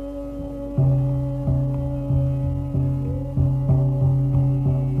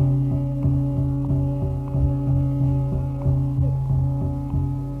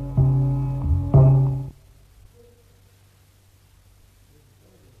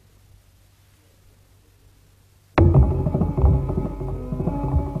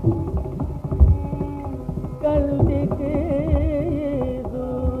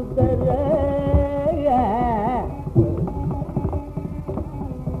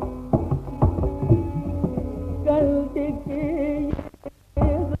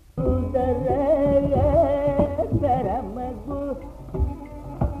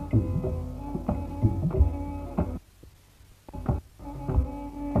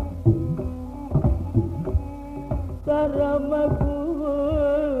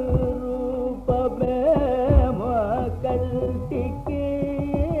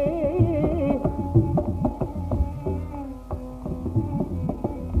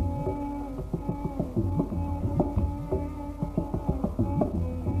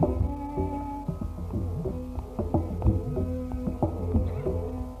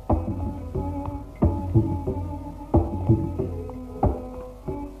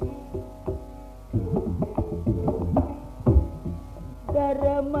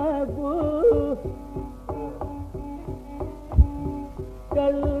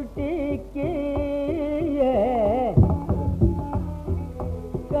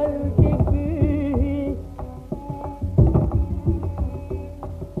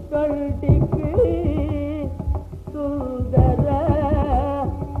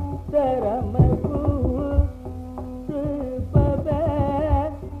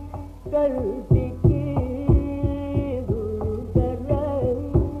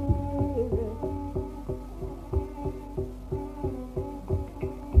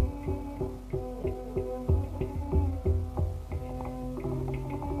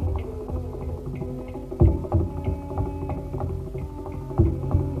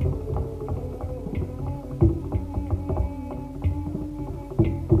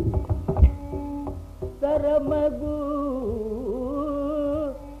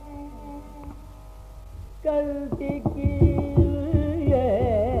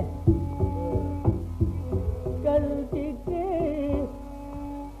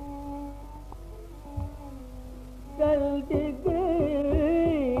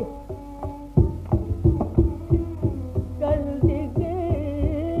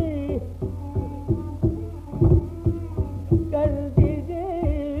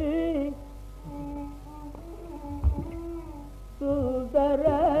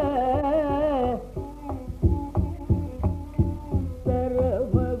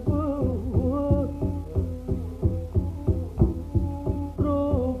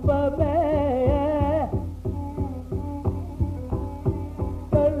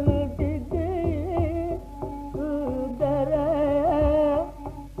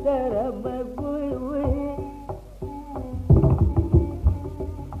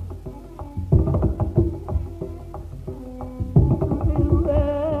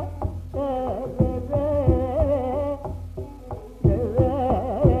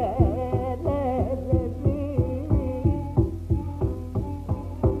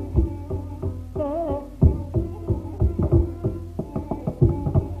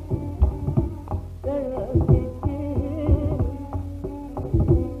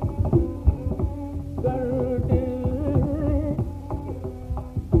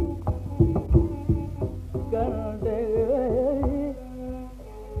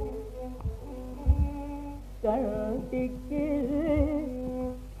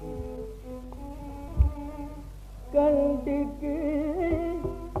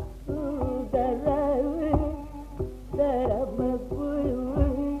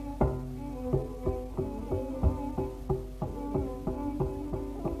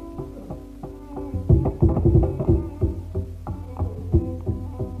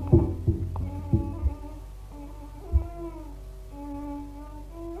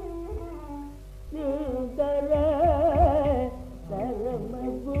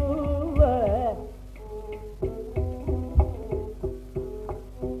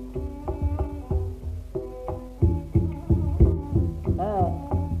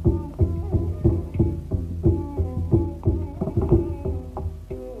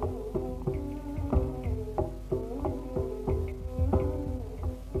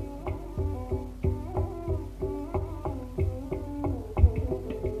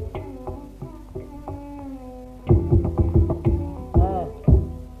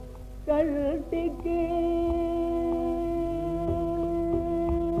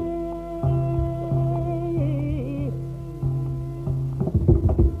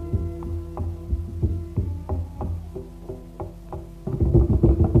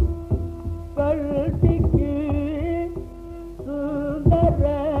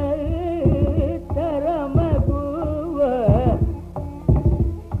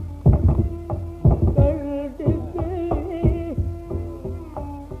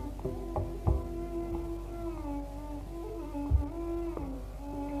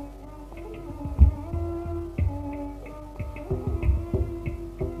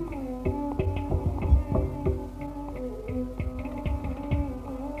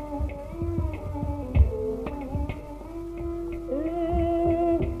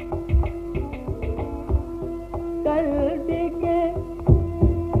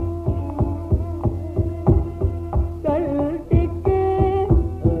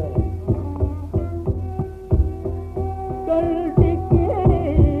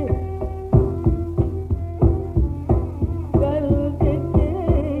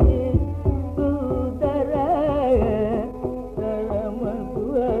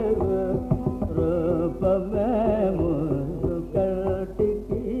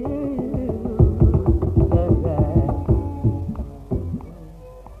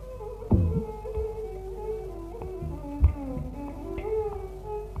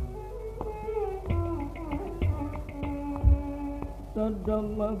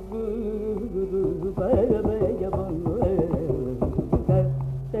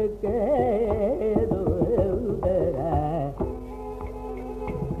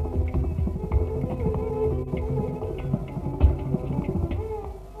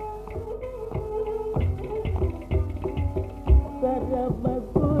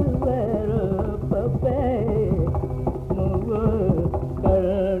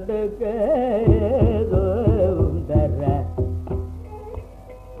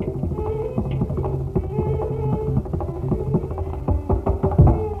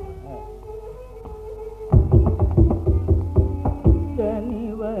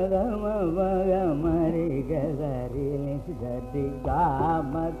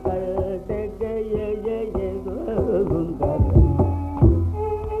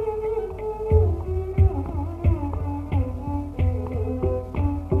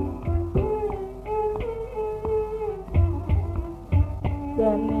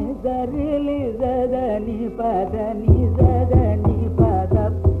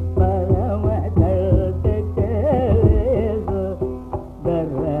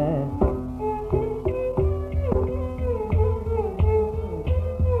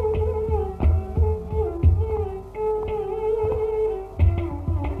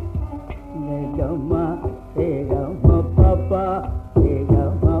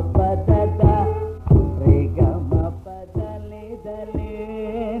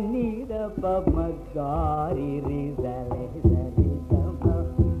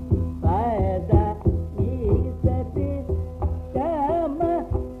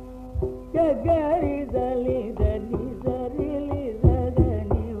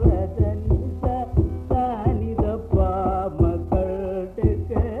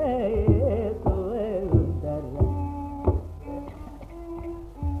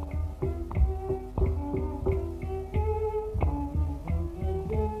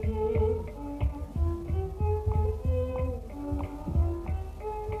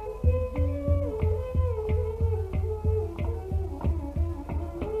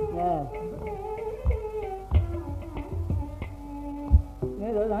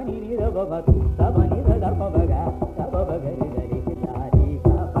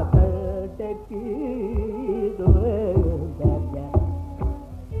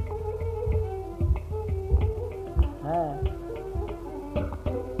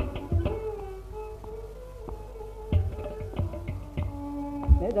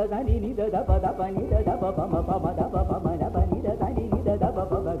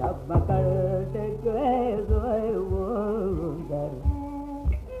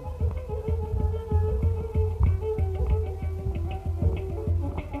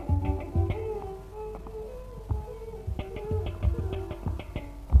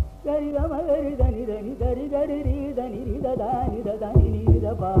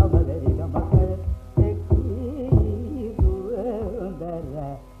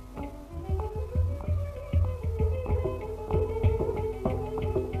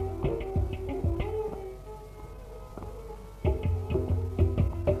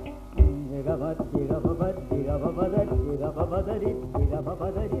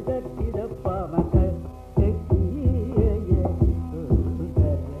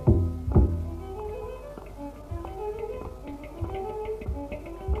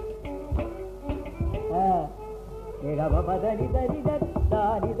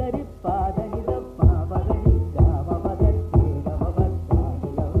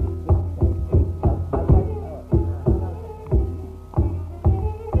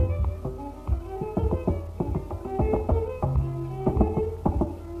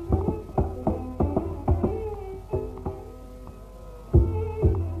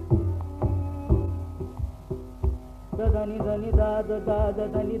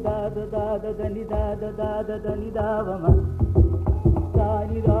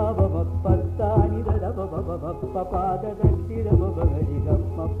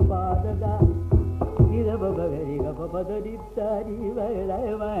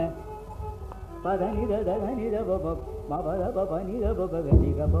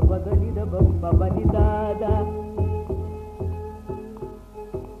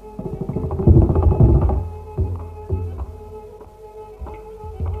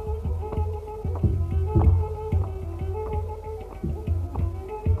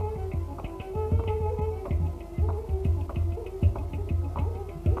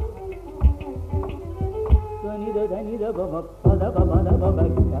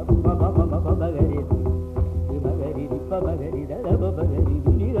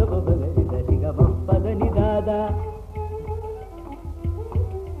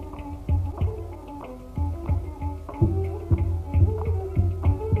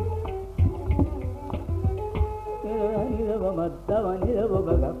ಮದ್ದವನಿದ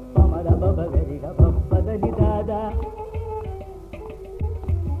ಬಗಪ್ಪ ಮದ ಬಗರಿಗ ಪಪ್ಪದಲ್ಲಿ ದಾದ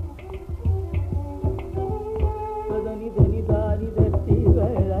ಧನಿ ಧನಿ ದಾನಿ ದತ್ತಿ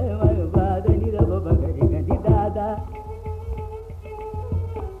ಬಾದನಿದ ಬಗರಿಗ ದಾದ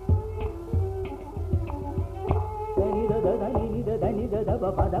ಧನಿ the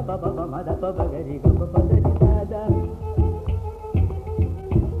ಪದ ಪಪ ಮದ ಬಗರಿಗ ಪಪ್ಪದಲ್ಲಿ ದಾದ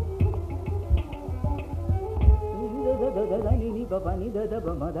ನಿ ಪಪ ನಿ ದ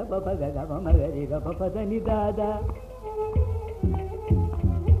ಮದ ಪಪ ಗಗ ಮಗರಿ ಗ ಪಪ ಧನಿ ದಾದ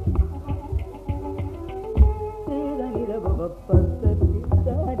ಧನಿ ದ ಪಪ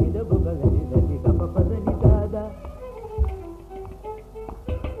ಧನಿ ದ ಪಪ ಗರಿ ಧನಿ ಗ ಪಪ ಧನಿ ದಾದ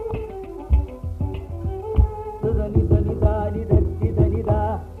ಧನಿ ಧನಿ ದಾನಿ ಧನಿ ಧನಿ ದಾ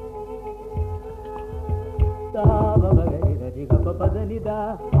ತಾ ಪಪ ಗರಿ ಧನಿ ಗ ಪಪ ಧನಿ ದಾ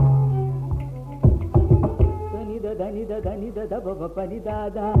ಧನಿ ದ ಪಪ ಪನಿ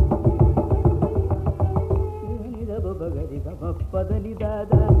ದಾದ ಧನಿ ದ ಪಪ ಗರಿ ಗ ಪಪ ಧನಿ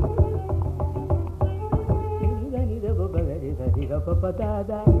ದಾದ ಧನಿ ದ ಪಪ ಗರಿ ಧನಿ ಗ ಪಪ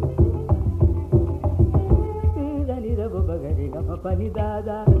ದಾದ ಧನಿ ದ ಪಪ ಗರಿ ಗ ಪಪ ನಿ ದಾದ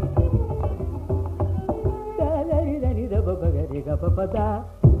ಧನಿ ದ ಪಪ ಗರಿ ಗ ಪಪ ದಾ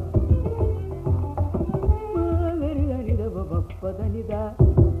ಗರಿ ಧನಿ ದ ಪಪ ಧನಿ ದಾ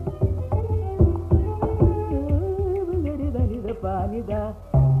ಪಾನಿದ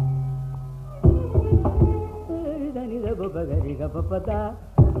ಧನಿದ ಬುಬಗರಿ ಗ ಪಪದ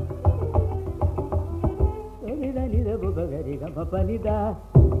ಧನಿದ ಬುಬಗರಿ ಗ ಪಪನಿದ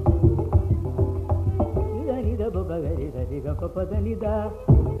ಧನಿದ ಬುಬಗರಿ ಧನಿ ಗ ಪಪದನಿದ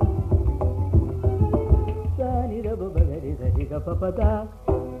ಧನಿದ ಬುಬಗರಿ ಧನಿ ಗ ಪಪದ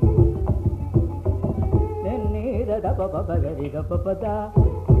ನೆನ್ನೇದ ಪಪ ಬಗರಿ ಗ ಪಪದ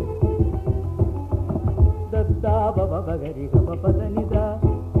ದತ್ತಾ ಬಬ ಬಗರಿ ಗ ಪಪ ಧನಿದ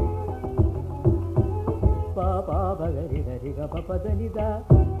ಪಾಪ ಬಗರಿ ಧರಿ ಗ ಪಪ ಧನಿದ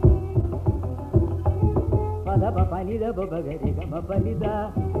ಪದ ಪಪ ನಿದ ಬಗರಿ ಗ ಮಪ ನಿದ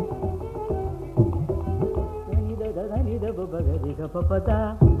ಧನಿದ ಧನಿದ ಬಗರಿ ಗ ಪಪದ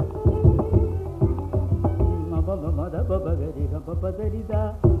ಮಪ ಮದ ಬಗರಿ ಗ ಪಪ ಧರಿದ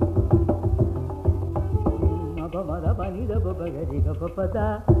ಮಪ ಮದ ಪನಿದ ಬಗರಿ ಗ ಪಪದ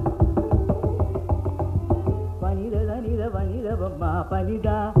ಪನಿದ ಧನಿದ ಪನಿದ ಬಮ್ಮ ಪನಿದ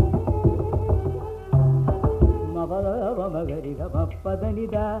ಮಪದ ಮಗರಿ ಗ ಪಪ್ಪ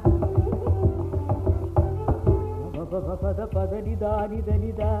ಧನಿದ ಪದ ಪದನಿದ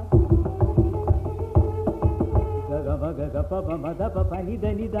ನಿಧನಿದ ಗಗ ಮಗ ಗ ಪಪ ಮದ ಪಪ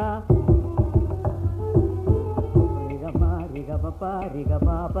ನಿಧನಿದ ರಿಗ ಮಾರಿ ಗ ಪಪ ರಿಗ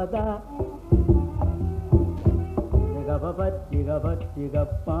ಪಾಪದ ಗ ಪಪತ್ತಿ ಗ ಪತ್ತಿ ಗ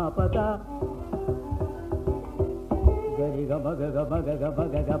ಪಾಪದ ಗರಿ ಗ ಮಗ ಗ ಮಗ ಗ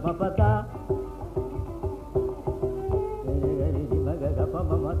ಮಗ ಗ ಪಪದ ಗರಿ ಗರಿ ಮಗ ಗ ಪಮ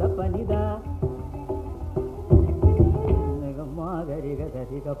ಮದ ಪನಿದ ಗ ಗರಿ ಗ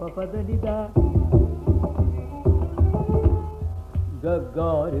ಧರಿ ಗ ಪಪದ ನಿದ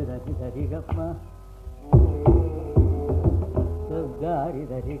ಗಗ್ಗಾರಿ ಧರಿ ಧರಿ ಗಪ್ಪ ಗಗ್ಗಾರಿ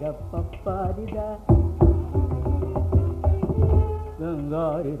ಧರಿ ಗ ಪಪ್ಪ ನಿದ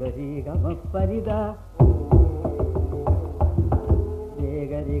ಗಂಗಾರಿ ಧರಿ ಗ ಮಪ್ಪ ನಿದ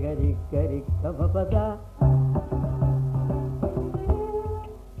ಗರಿ ಗರಿ ಗರಿ ಗ ಪಪದ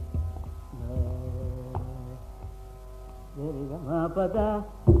ಗರಿ ಗ ಮಪದ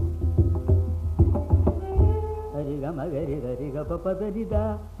ಹರಿ ಗ ಮಗರಿ ಧರಿ ಗ ಪಪದ ನಿದ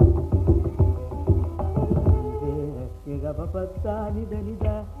ಗ ಪಪತ್ತ ನಿದ ನಿದ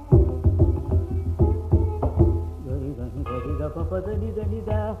ಗರಿ ಧನಿ ಗರಿ ಗ ಪಪದ ನಿದ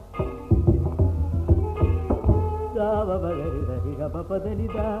ನಿದ ಗಾವ ಬಗರಿ ಧರಿ ಗ ಪಪದ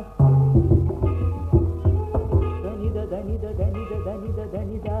ನಿದ ಧನಿದ ಧನಿದ ಧನಿದ ಧನಿದ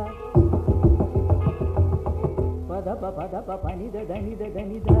ಧನಿದ ಪದ ಪದ ಪಪ ನಿದ ಧನಿದ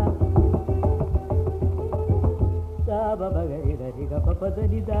ಧನಿದ ಗಾವ ಬಗರಿ ಧರಿ ಗ ಪಪದ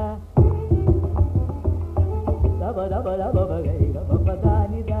ನಿದ ದಬ ದಬ ದಬ ಬಗರಿ ಗ ಪಪದ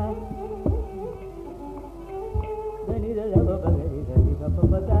ನಿದ ಧನಿದ ದಬ ಬಗರಿ ಧರಿ ಗ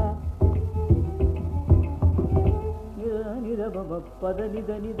ಪಪದ ನಿದ ಬಬ ಪದ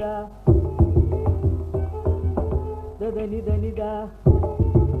ನಿದ ನಿದ ಧನಿ ಧನಿದ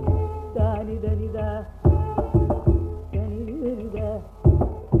ದಾನಿ ಧನಿದ ಧನಿ ಧನಿದ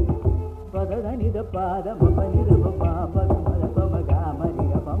ಪದ ಧನಿದ ಪಾದ ಮಪ ನಿದ ಪಾಪ ಮದ ಪಮ ಗ ಮರಿ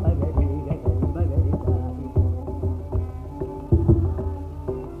ಗ ಪಮ ಗರಿ ಗ ಗರಿ ಮಗರಿ ದಾನಿ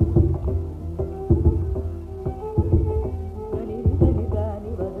ಧನಿ ಧನಿ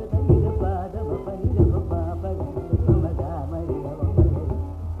ದಾನಿ ಪದ ಧನಿದ ಪಾದ ಮಪ ನಿದ ಪಾಪ ಗ ಪಮ ಗ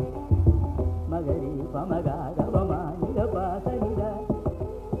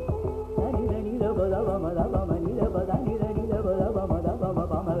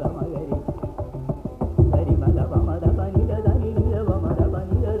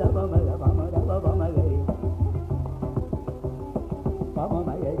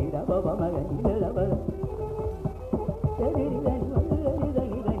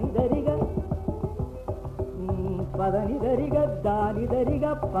பதனி தரி கத்தானி தரி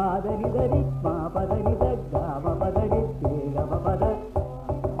கப்பாதனி தரி மா பதனி தக்காம பதனி தேகம பத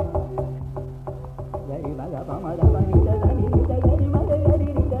தரி மக பமத பனி தனி தரி மக கரி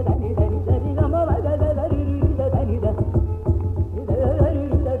தனி தனி தரி கம மக தரி தனி தனி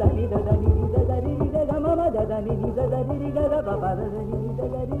தனி தனி தரி கம மத தனி தரி கத பபத தனி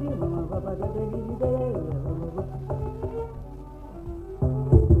தரி மம பபத தனி தரி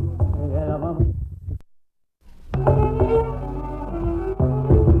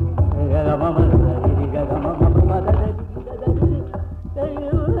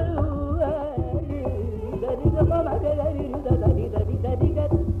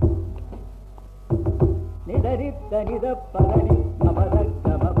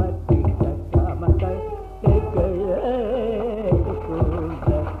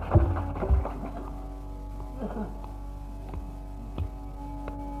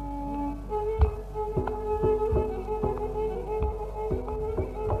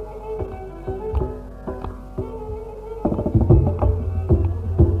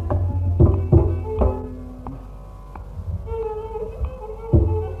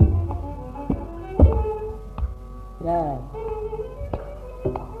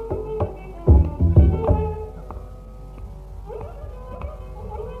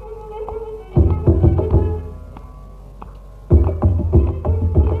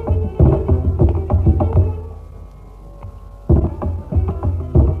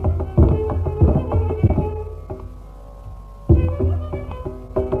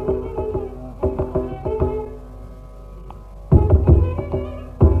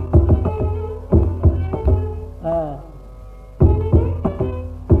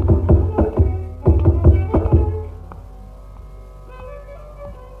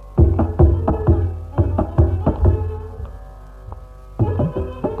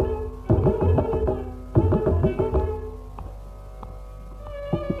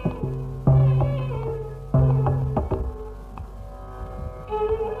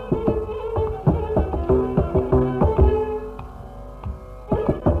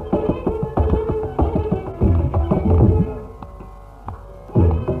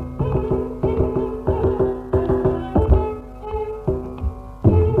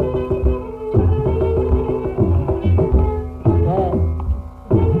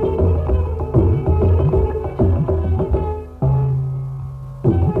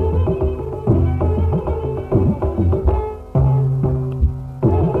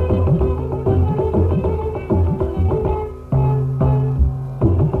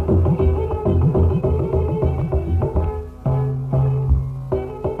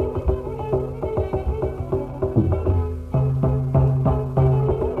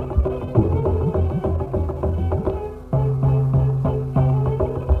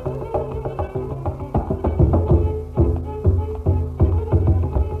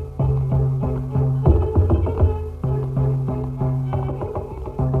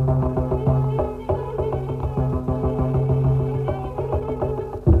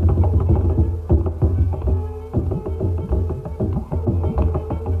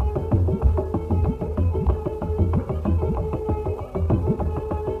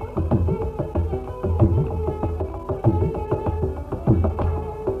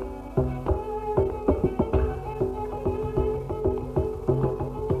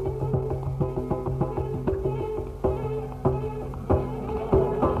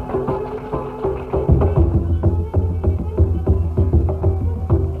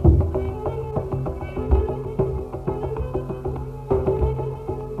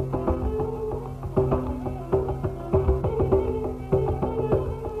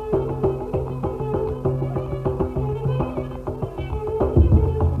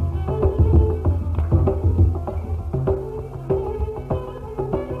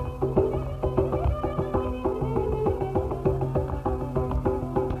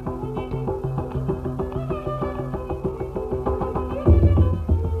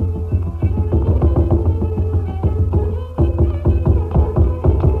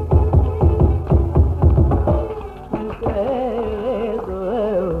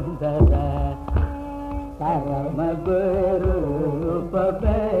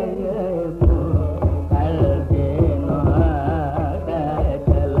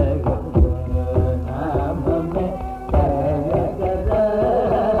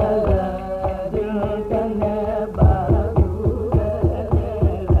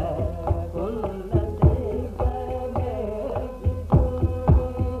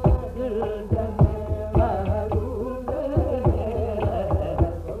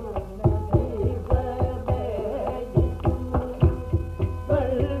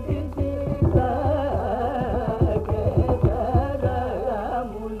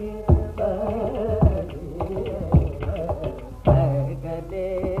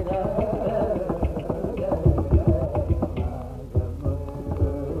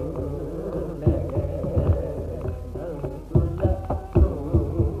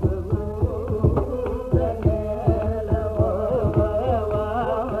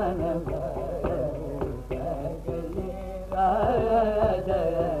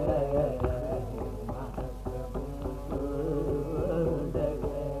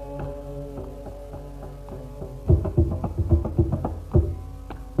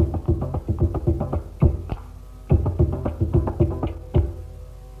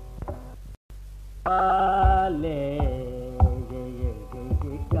பாலே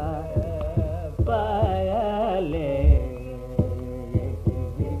பாலே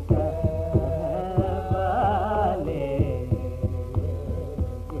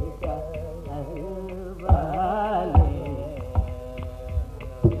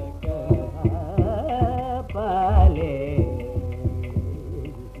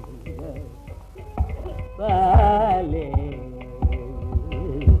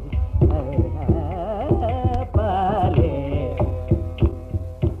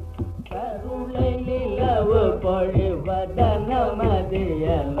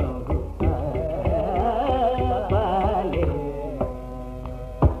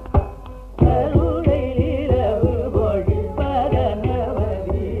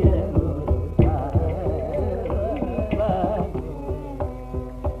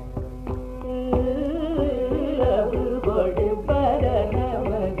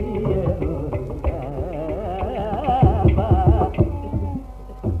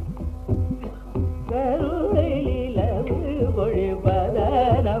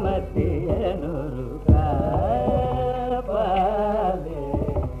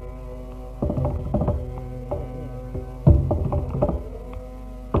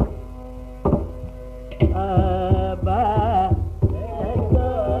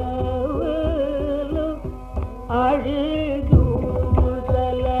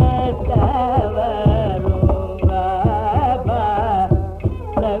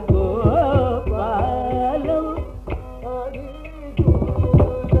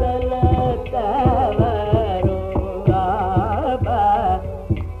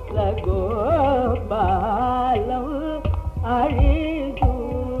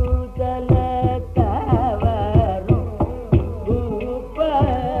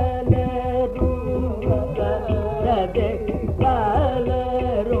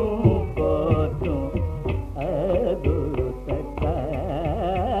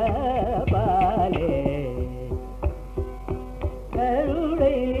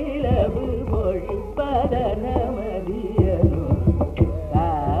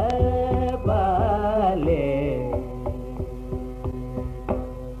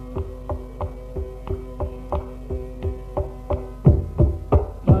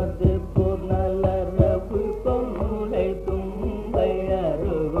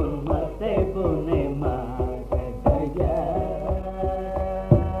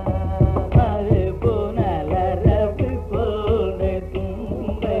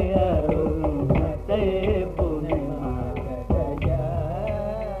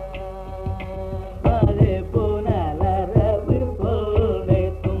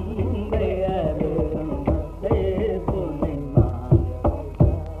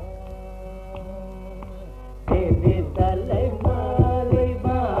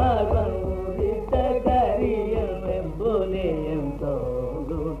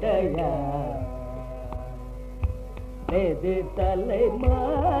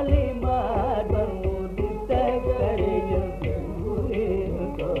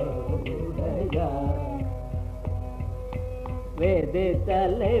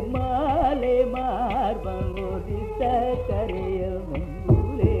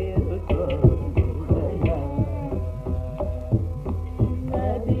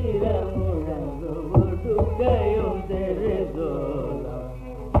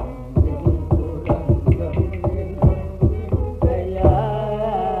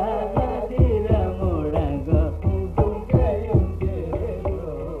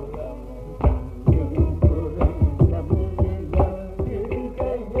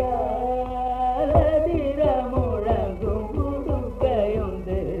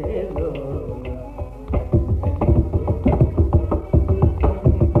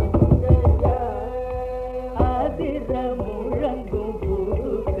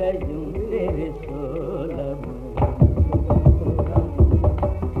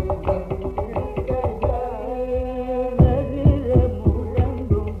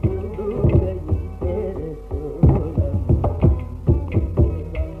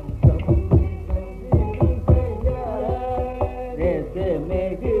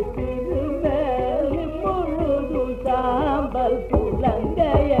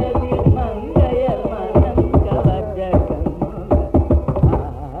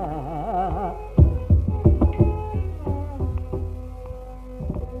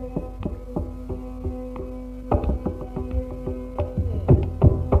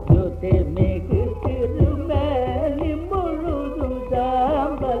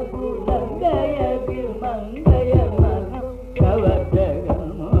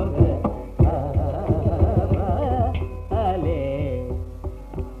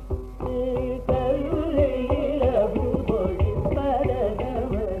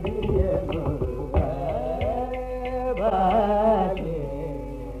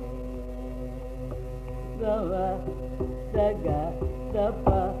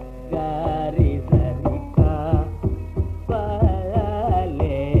gari sarika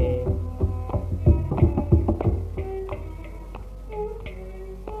pale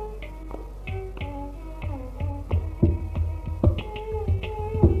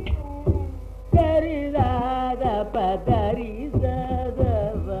gari da padari da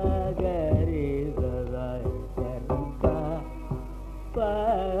gari da sarika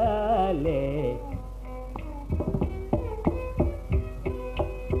pale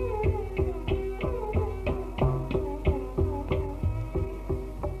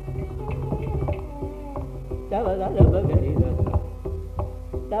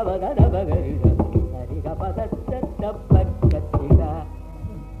Tavaga bagari sariga padatta pakkatira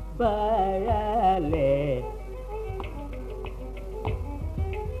bayale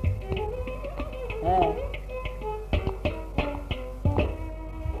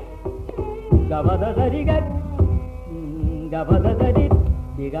gavada sariga gavada sari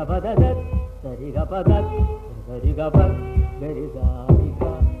diga padatta sariga padat sariga pad gari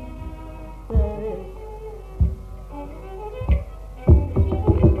sariga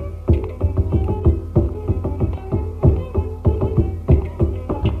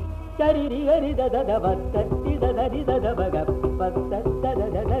gari da da battati da da baga pattatta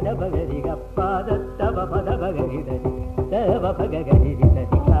da bagari ga padatta ba pada bagari da ba bagari da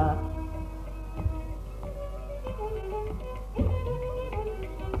dika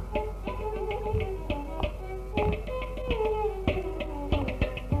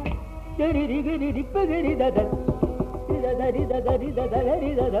gari bagari da da gari da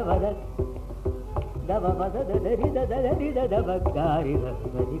gari da bada da ba pada da gari da bagari da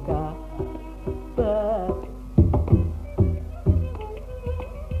dika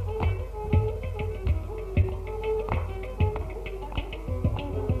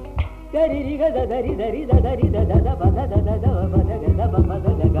dari ga da dari da da ba da ba da ba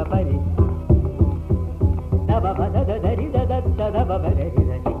da ga pari da ba da dari da ba dari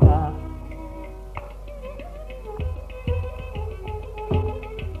da ka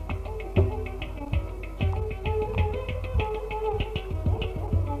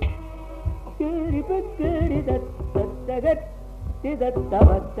kiri pekiri da da da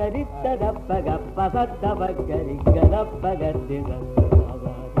ba dari da ba ga pa da ba gari ga da ba ga da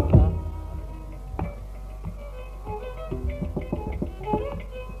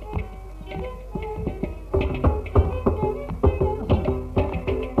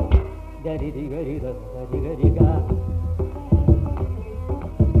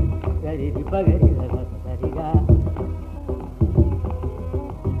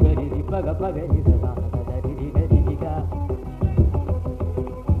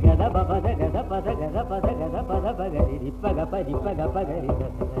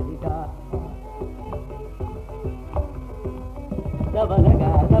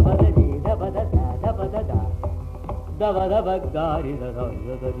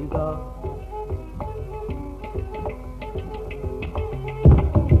gari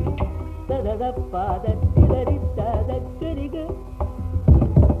da da da pa da dari da gari ga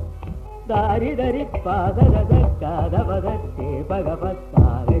dari dari pa da ka da ba da te pa ga pa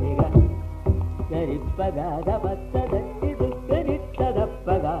da gari ga gari pa da pa da gari da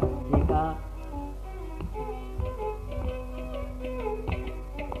pa ga ka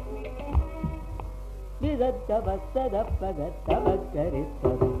da ba da pa ga da ba gari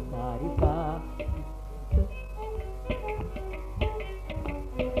da dari ka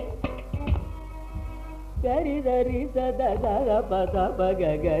gari dari da da pa da pa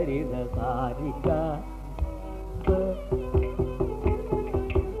ga gari da dari ka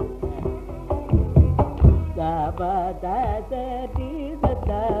da ba da di da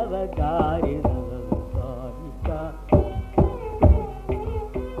pa gari da dari ka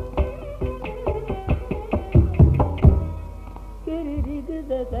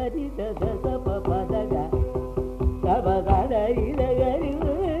gari da da pa pa da ga da ba da dari da gari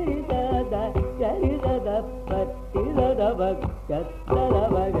da gari da pa ti da ba ga da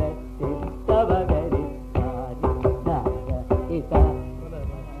ba ga ti da ba gari da ita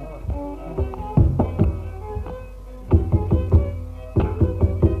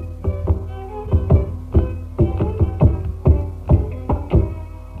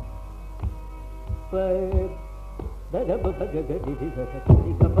da ba ga ga di di da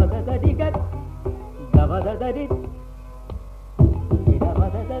di ga pa da di ga da ba da di da ba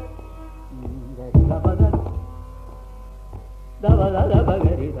da da ga pa da da ba da ba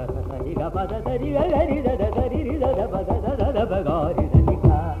ga ri da di ga pa da di ga ri da ri da ba da ba ga ri da di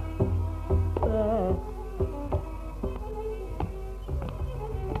ga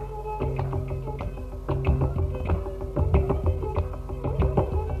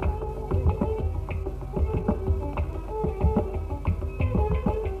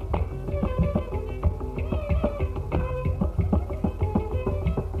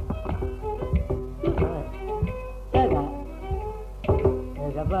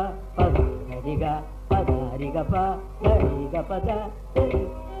gapa pada riga pada riga pa riga pada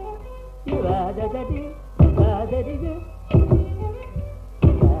ivada dadi ivada riga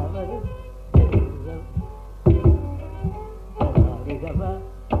riga pa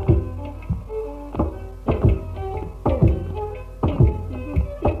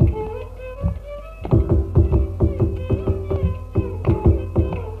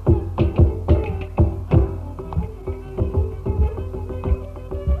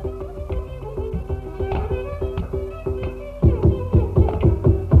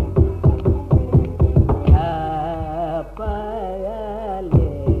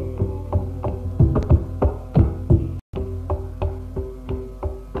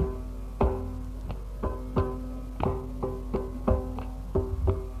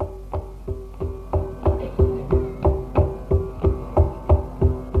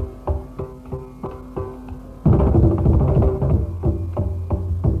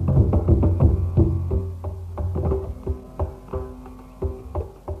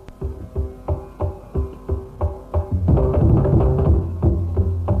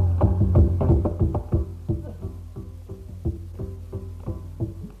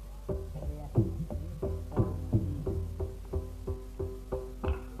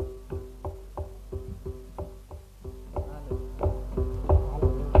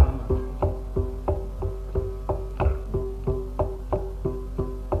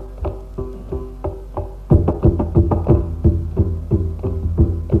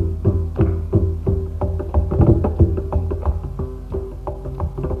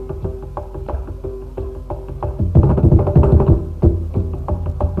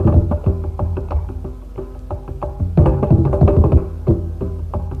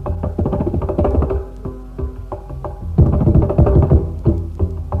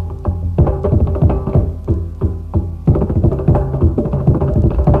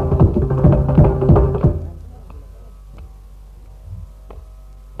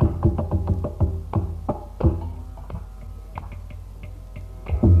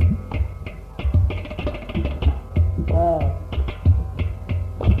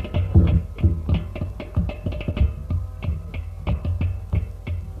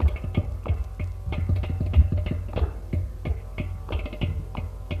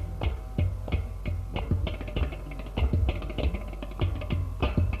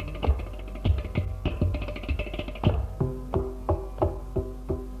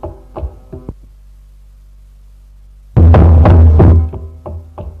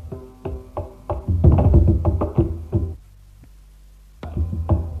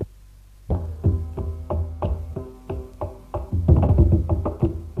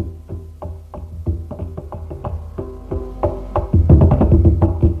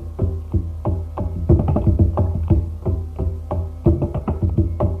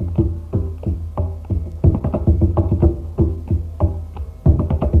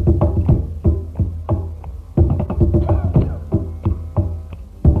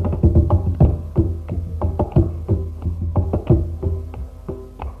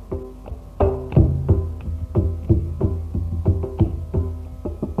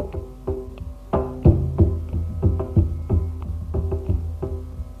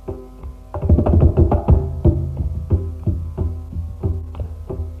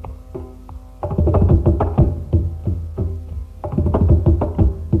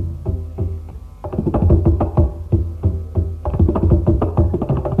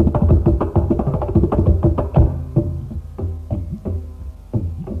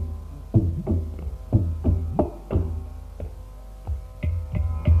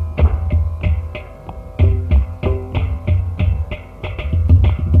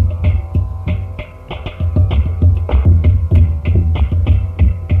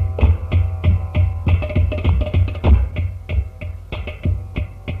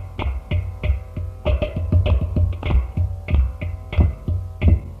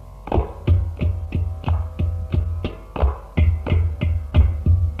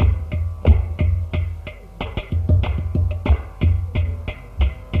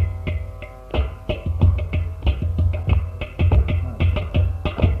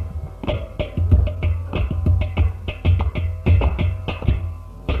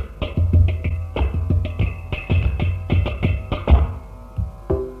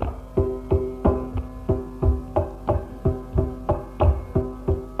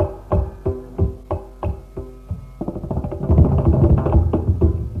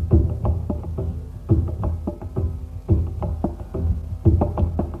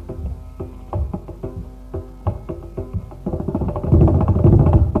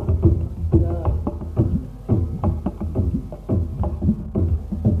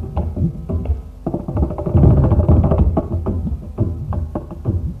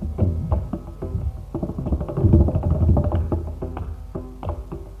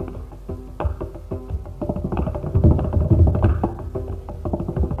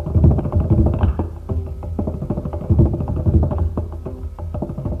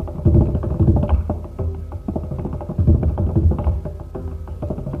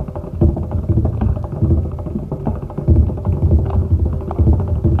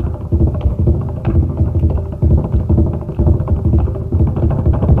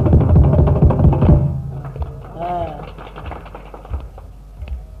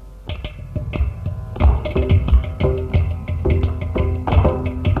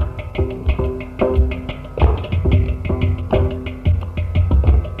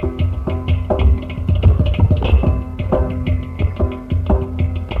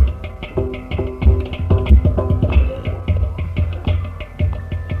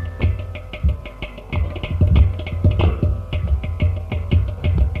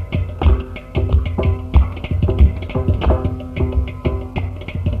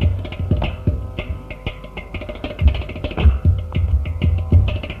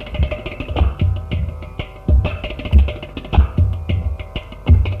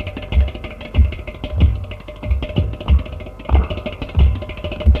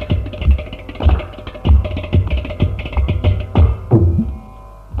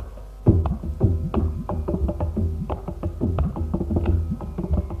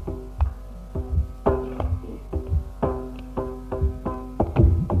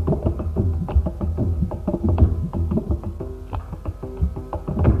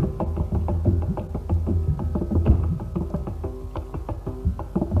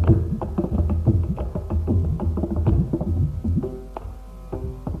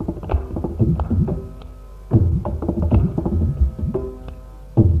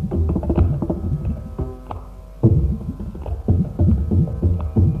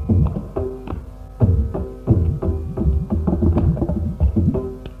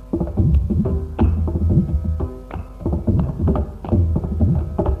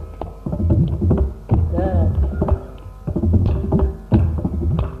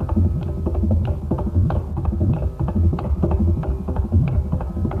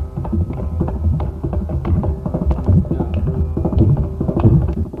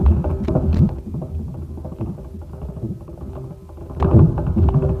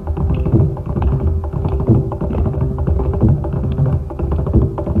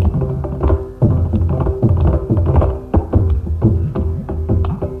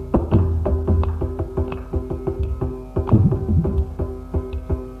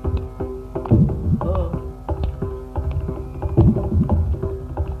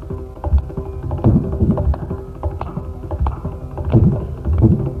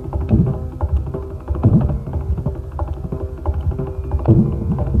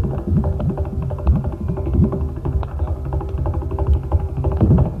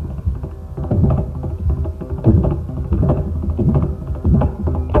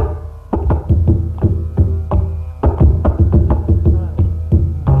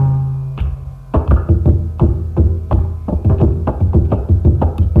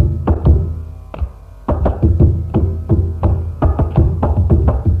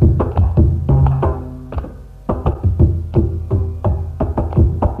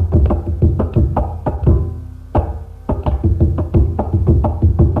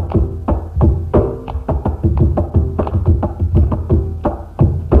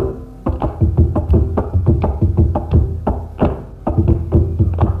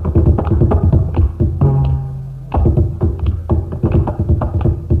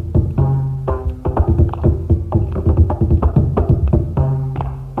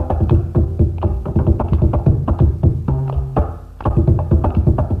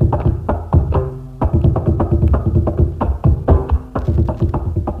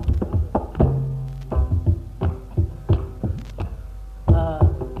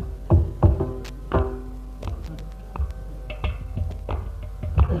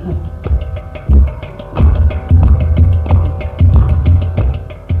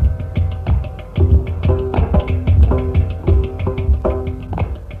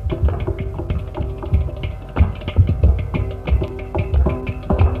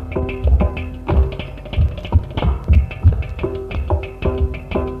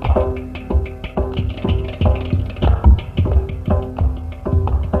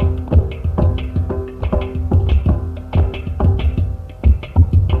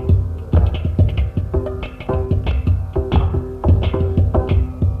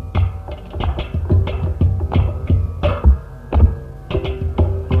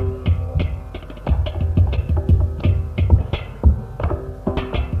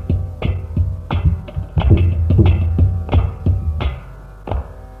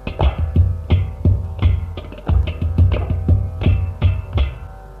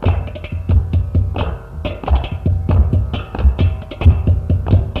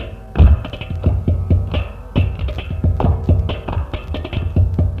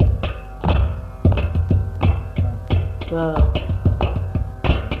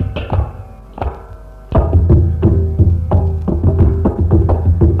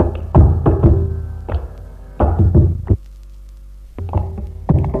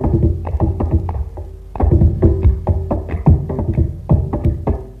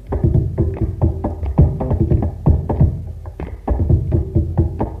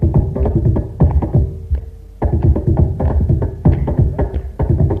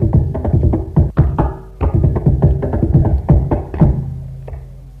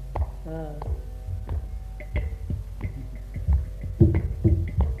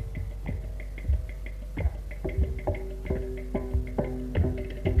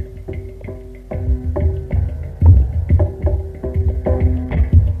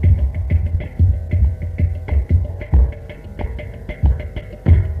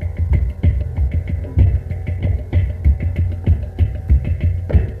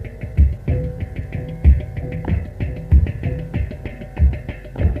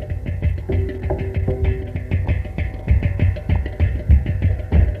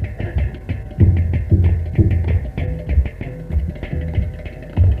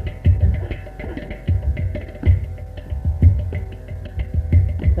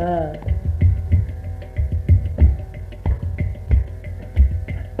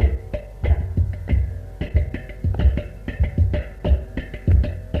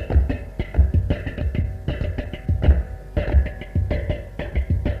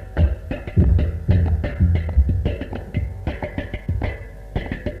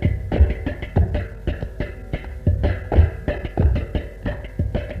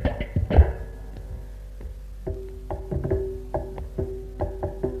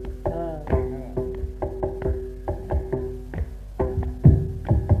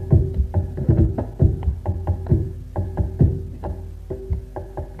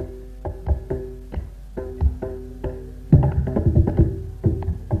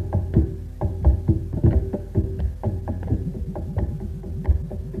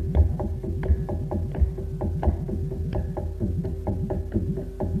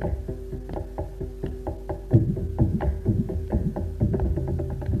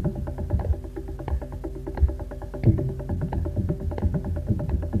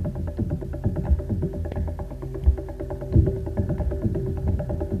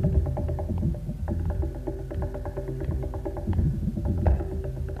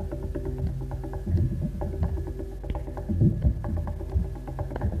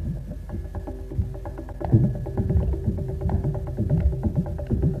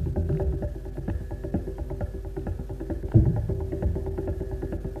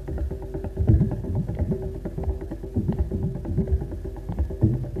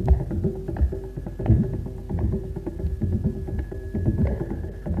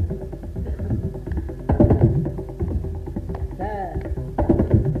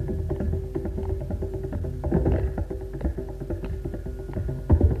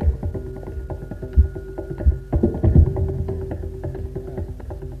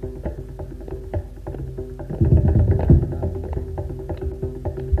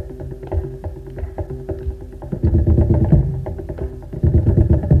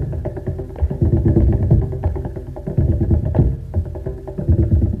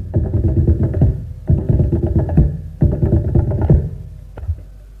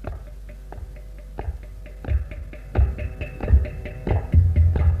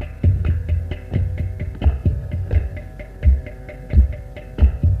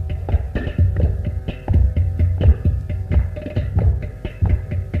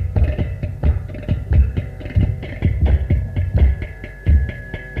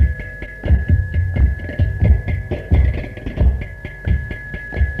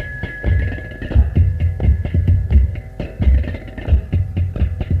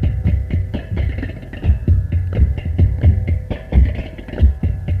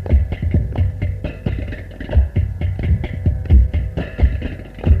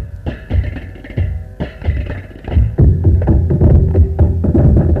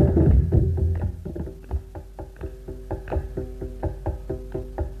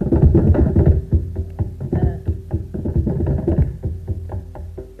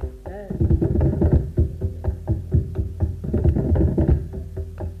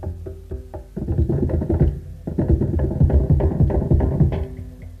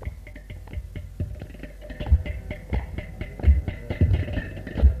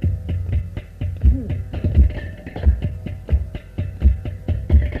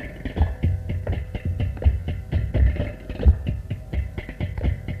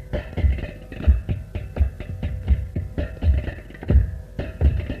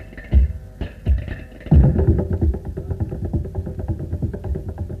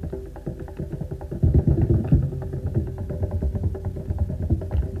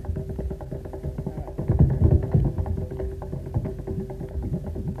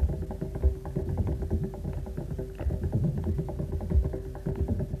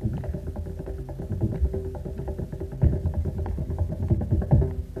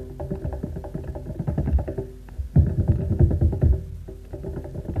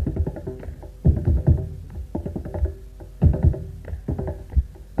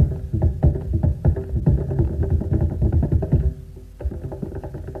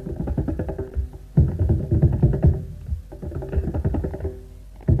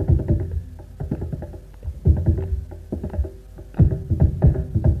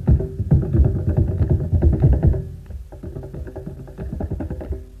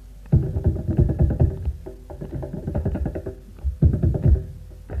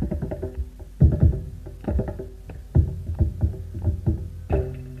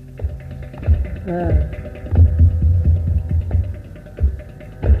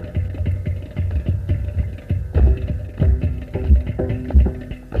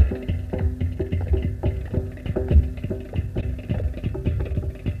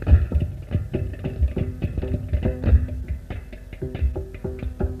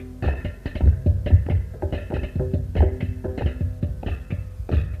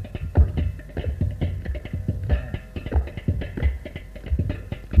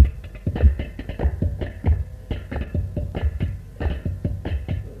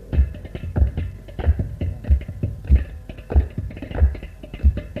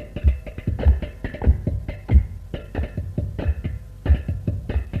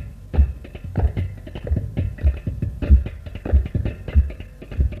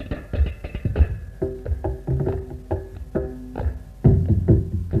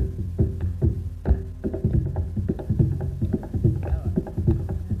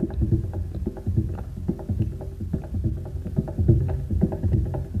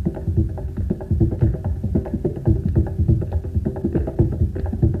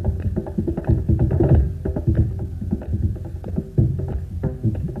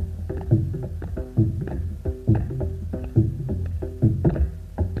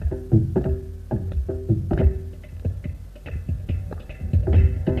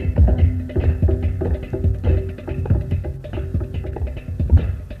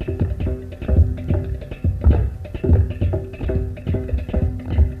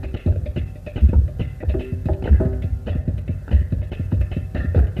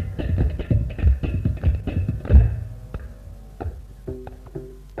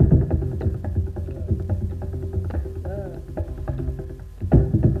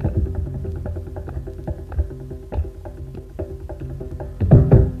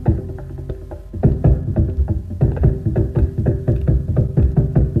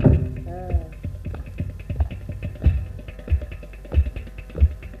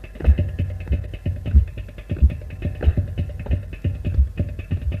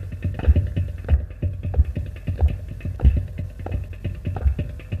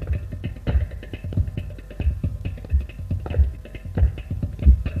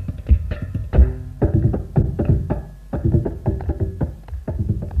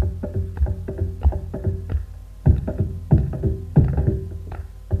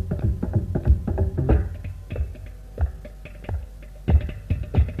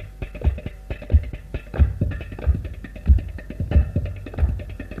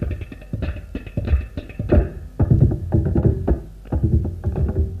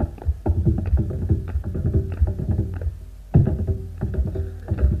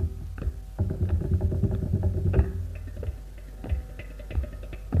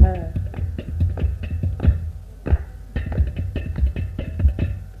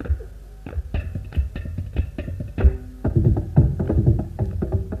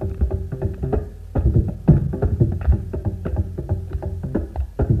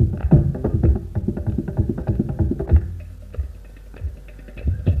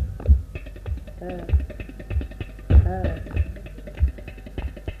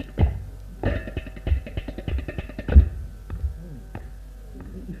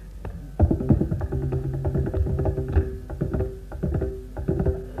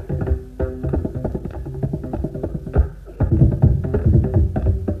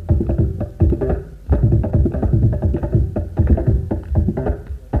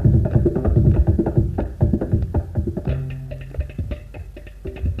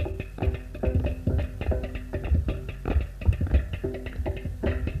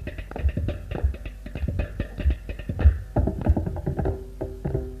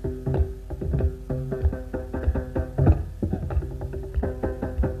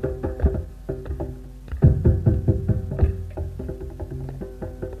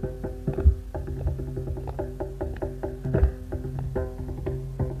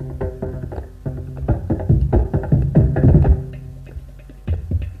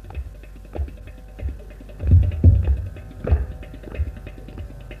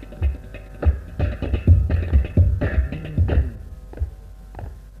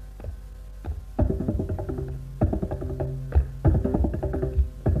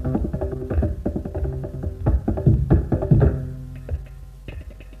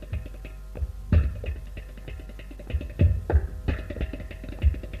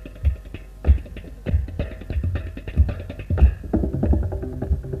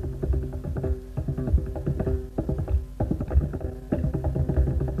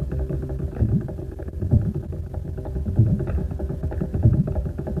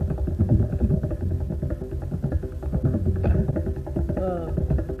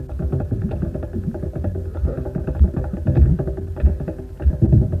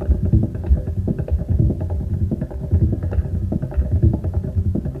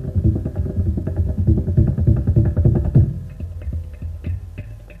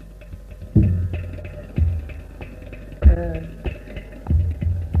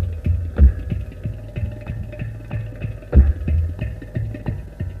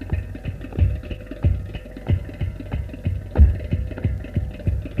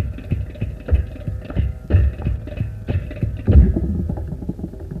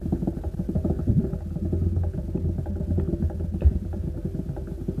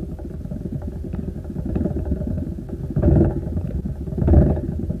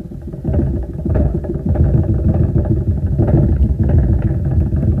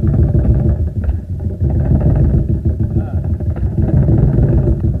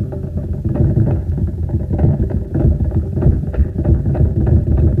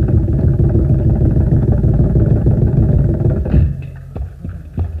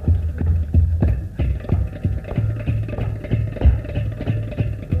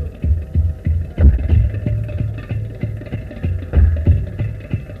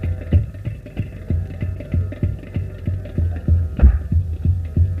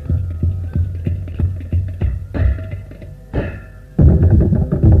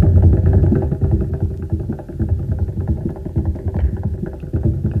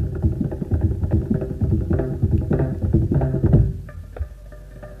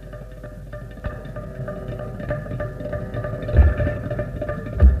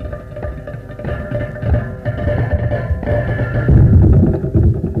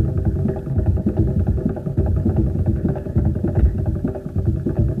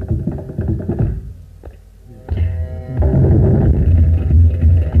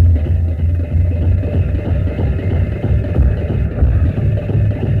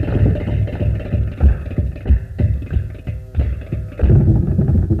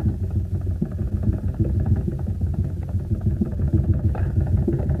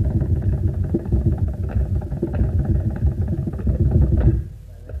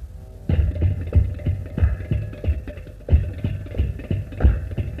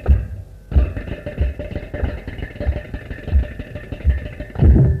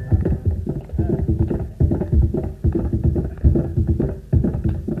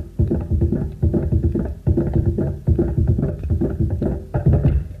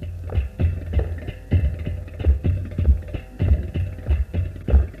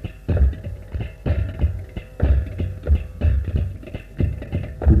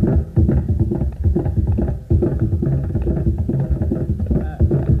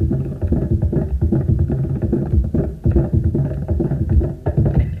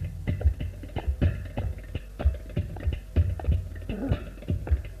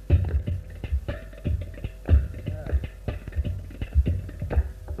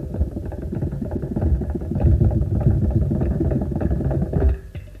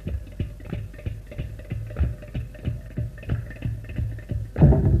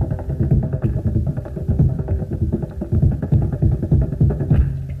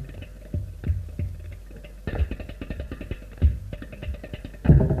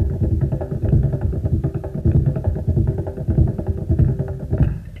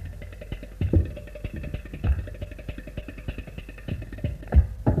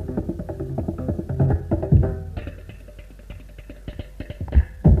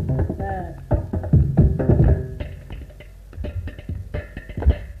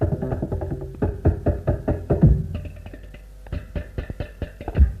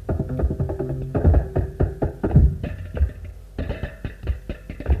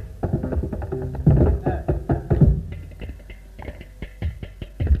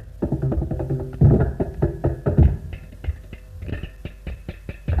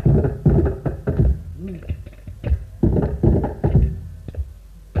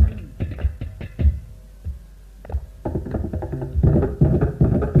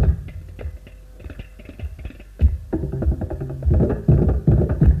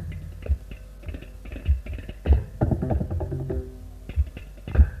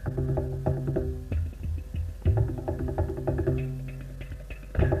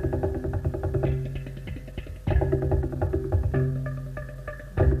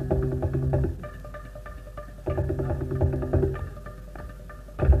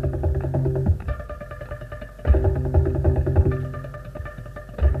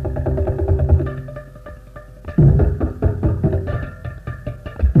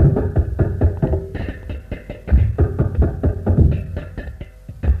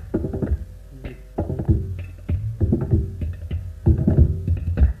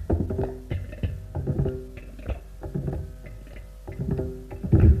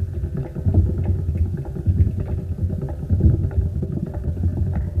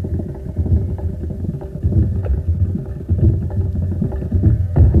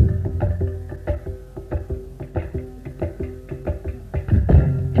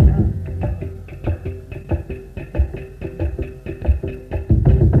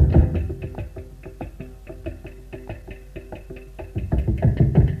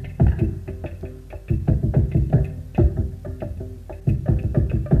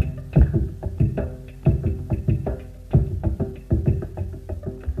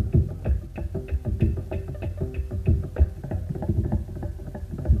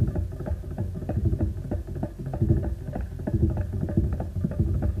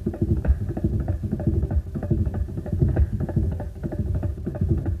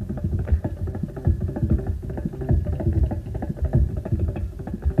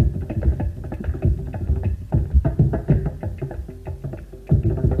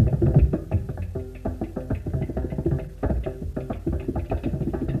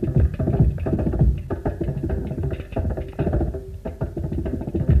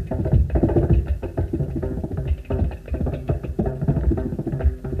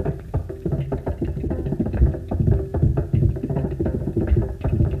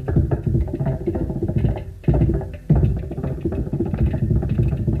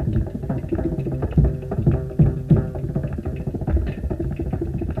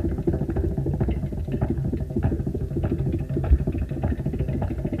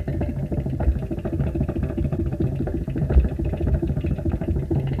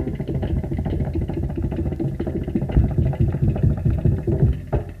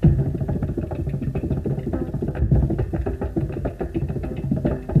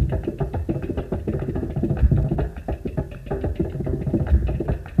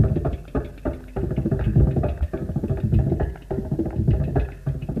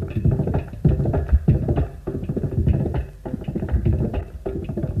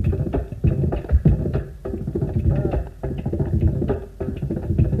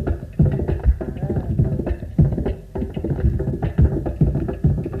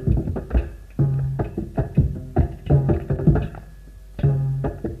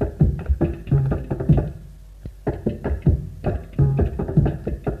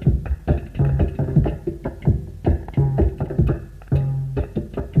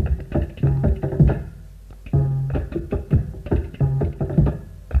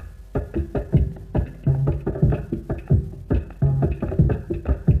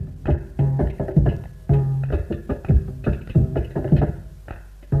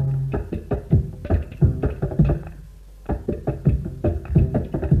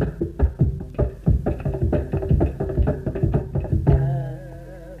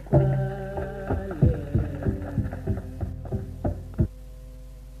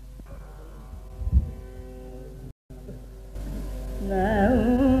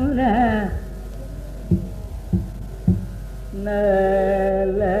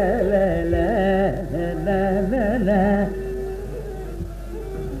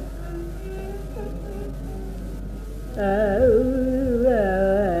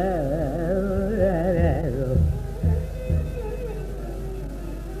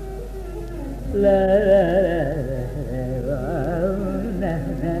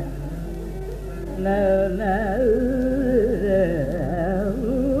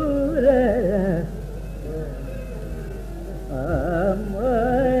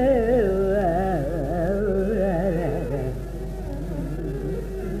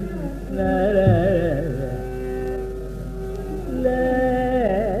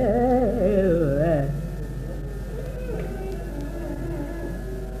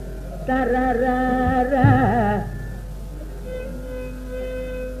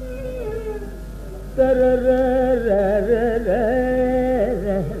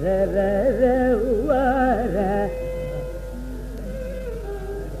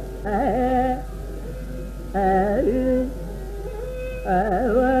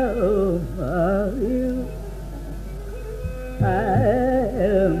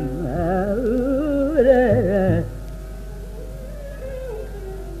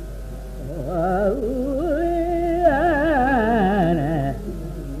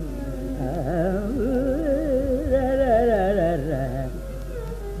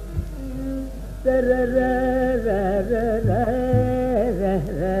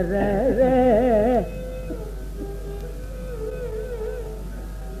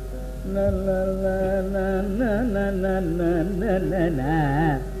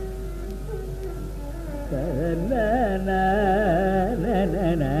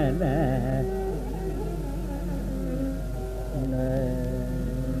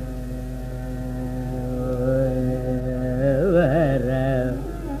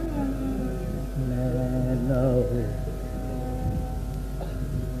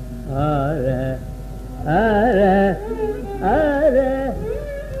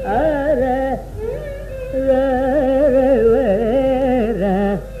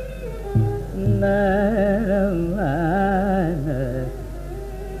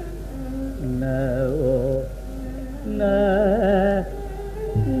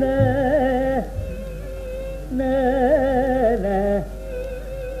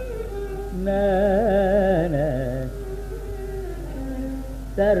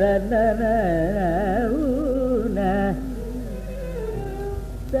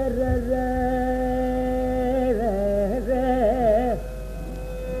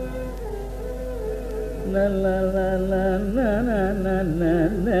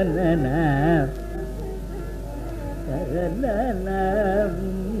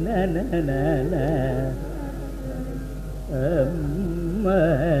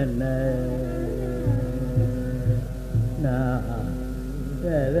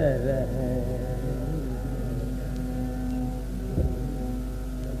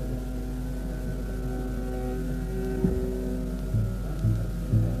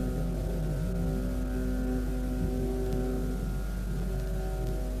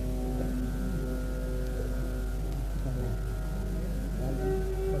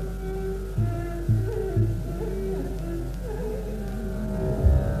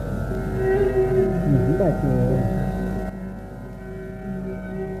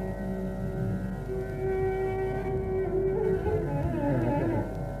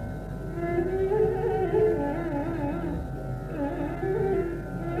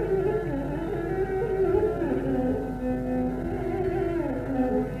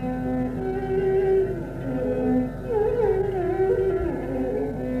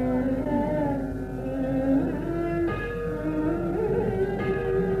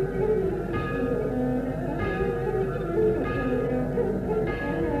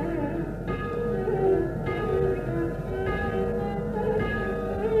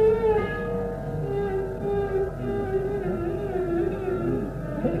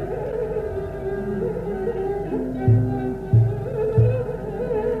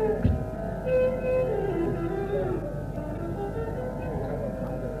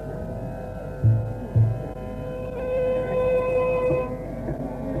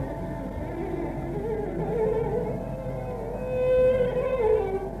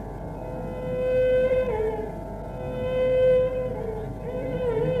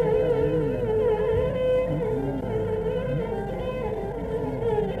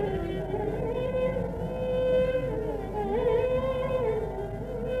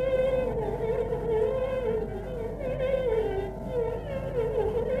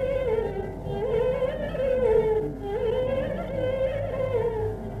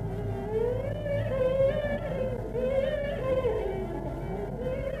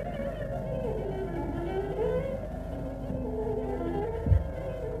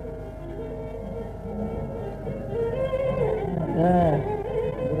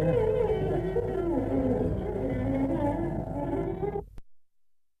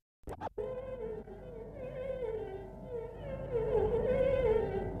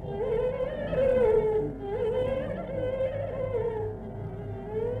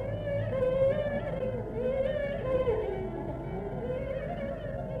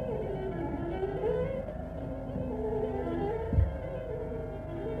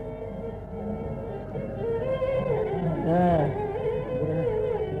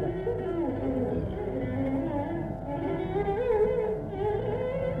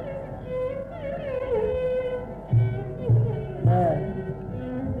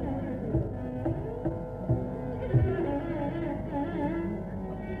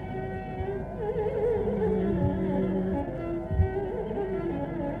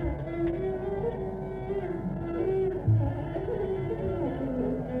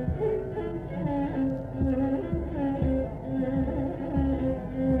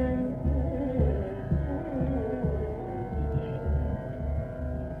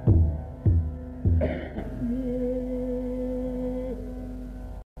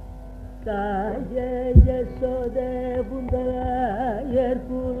தாய யசோத புந்தராயர்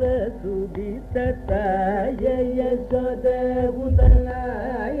குல சுதித்த தாய யசோத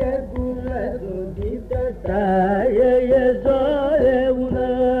புந்தராயர் குல சுதித்த தாய யசோத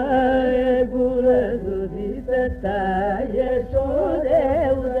புந்தராயர் குல சுதித்த தாய யசோத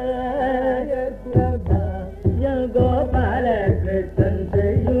புந்தராயர் குல கோபால கிருஷ்ணன்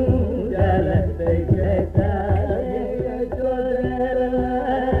செய்யும் ஜலத்தை கேட்டாய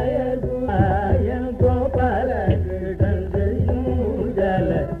கோபால கிருஷ்ணன் செய்யும்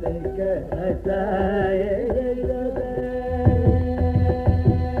ஜலத்தை கேட்டாய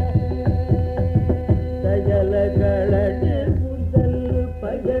சஜல களி புந்தல்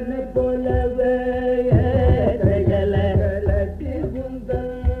பையனை போலவே சஜல களி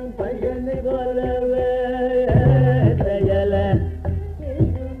புந்தல் பையனை போலவே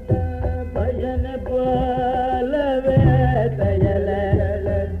பையனை போலவே தயல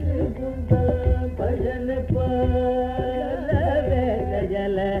பையனை போலவே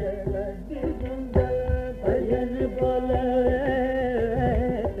தயல பையனை போலவே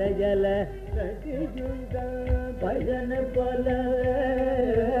தயல பையனை போலவே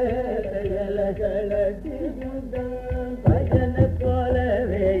தயல பையனை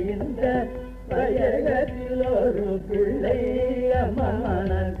போலவே இந்த பயகத்தில் ஒரு பிள்ளை அம்மான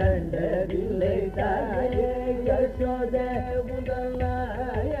கண்டதில்லை தாயே யசோத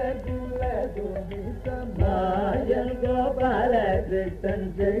முதலாய குல துணிசமாயன் கோபால கிருஷ்ணன்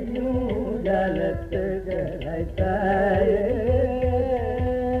செய்யும் ஜலத்துகளை தாயே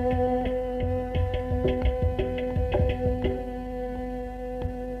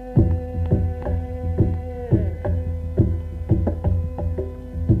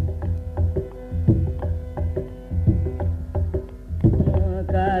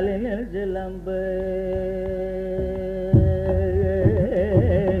காலினில் சிலம்பு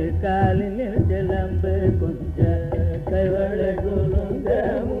காலினில் சிலம்பு கொஞ்ச கைவள குலுங்க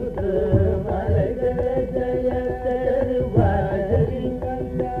முது மலைகள ஜயத்தருவாரி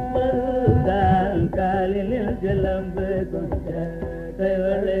காலினில் சிலம்பு கொஞ்ச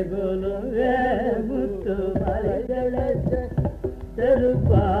கைவள குலுங்க முத்து மலைகள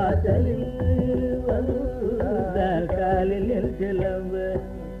தருபாதலில் காலினில் சிலம்பு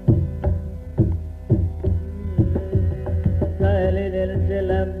காலினில்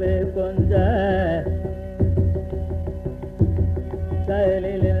சிலம்பு கொஞ்ச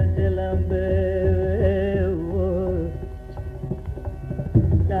காலினில் சிலம்பு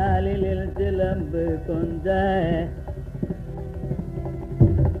காலினில் சிலம்பு கொஞ்ச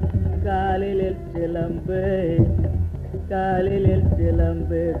காலினில் சிலம்பு காலிலில்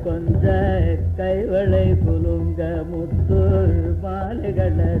சிலம்பு கொஞ்ச கைவளை புலுங்க முத்தூர்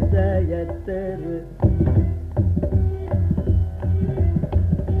மாலைகள ஜயத்தரு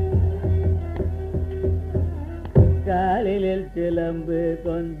காலிலில் சிலம்பு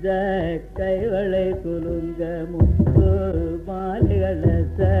கொஞ்ச கைவளை புலுங்க முத்தூர் மாலைகள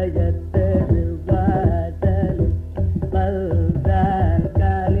ஜயத்தரு வாசலில் பல்தான்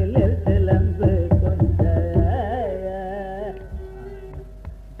காலிலில் சிலம்பு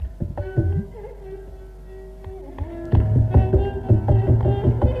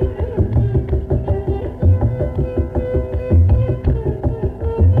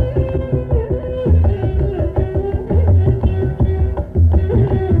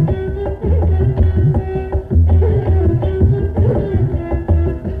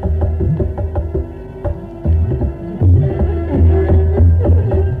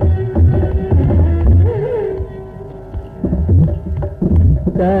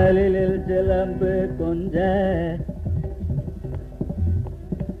காலிலில் சிலம்பு கொஞ்ச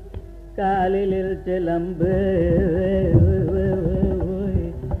காலிலில் சிலம்பு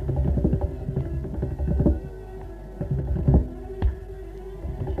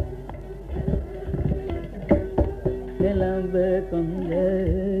சிலம்பு கொஞ்ச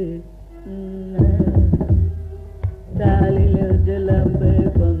காலிலில் சிலம்பு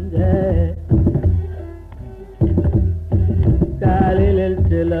கொஞ்ச காலிலில்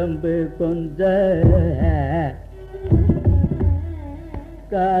சிலம்பு கொஞ்ச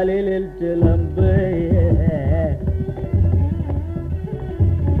காலிலில் சிலம்பு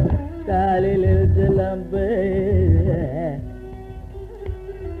காலிலில் சிலம்பு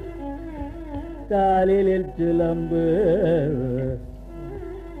காலிலில் சிலம்பு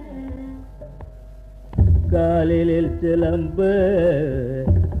காலிலில் சிலம்பு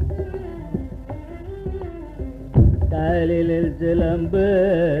காலிலில் சிலம்பு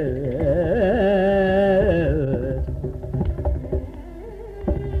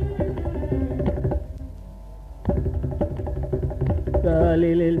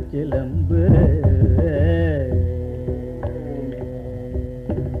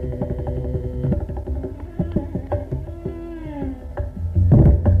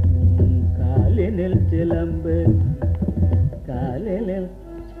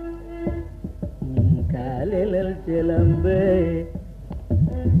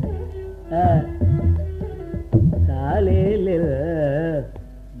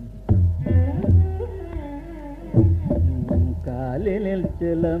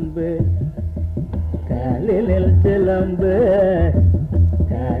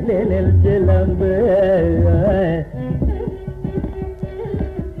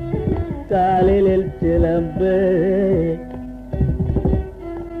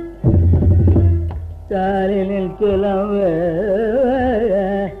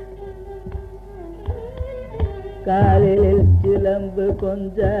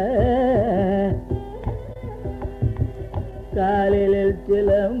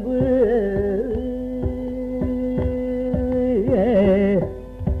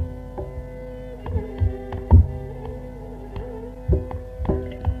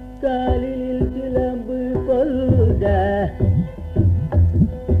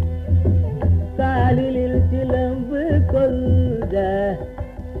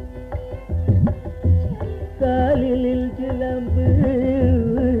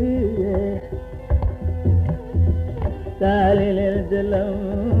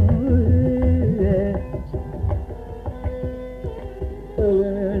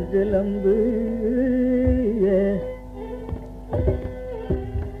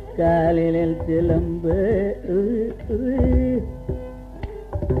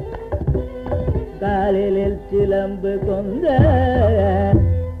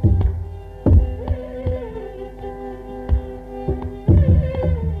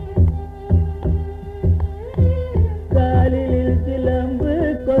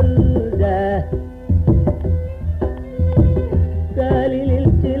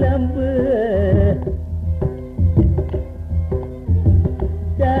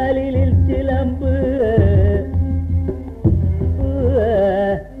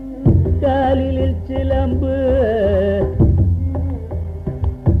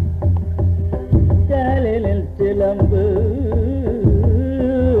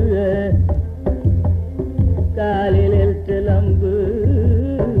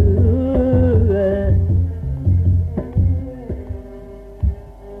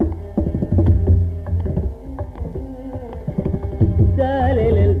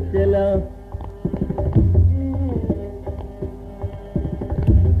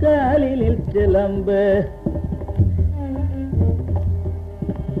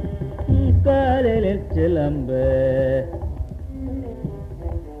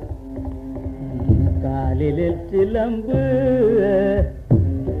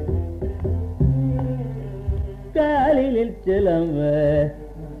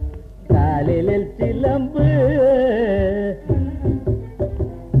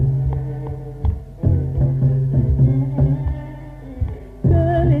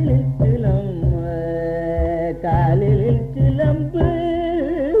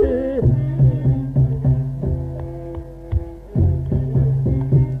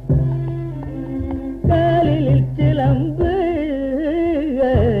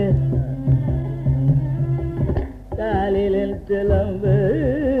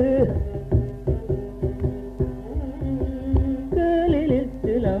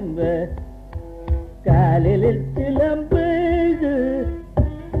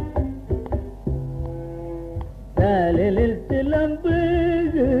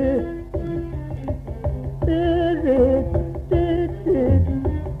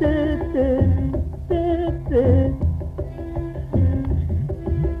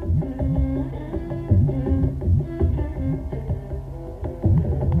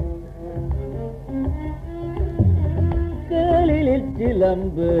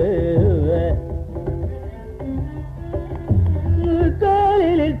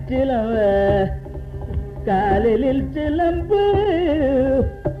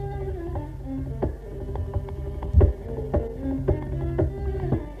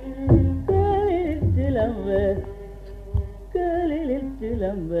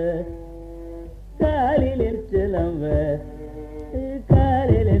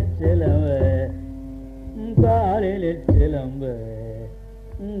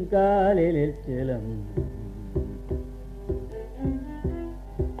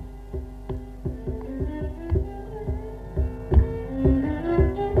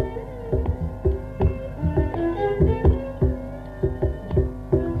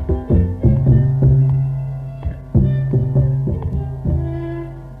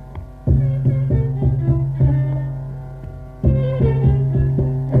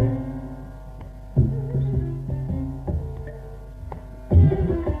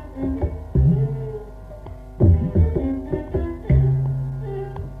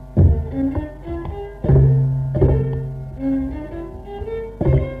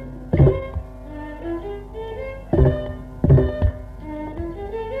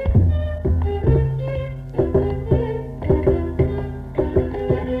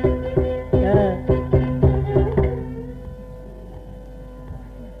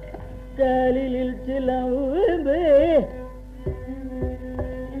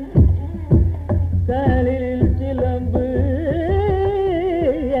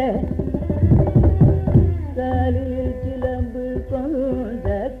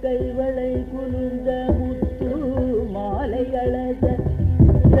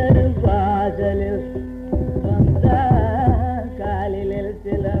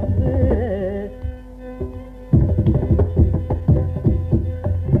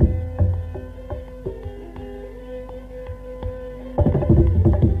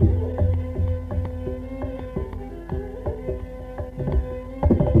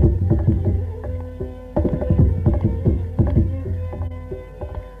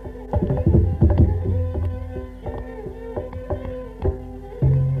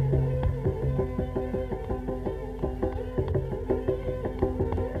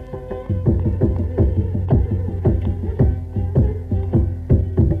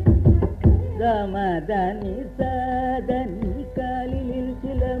தனி சதனி காலில்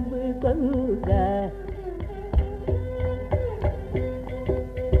சிலம்பு கொண்ட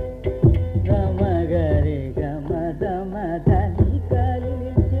கமகரி கமத மதனி காலில்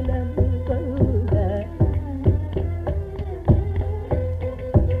சிலம்பு கொண்ட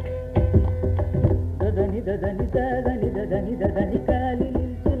ததனி ததனி ததனி ததனி ததனி காலில்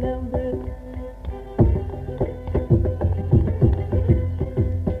சிலம்பு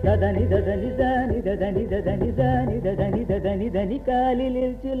ததனி ததனி தனி ததனி ததனி தனி ததனி ததனி தனி காலில்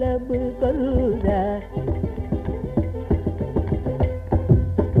சிலம்பு கொல்ல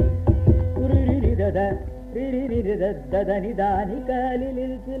உருரி தத ரிரி ததனி தானி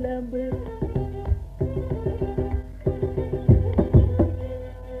காலில் சிலம்பு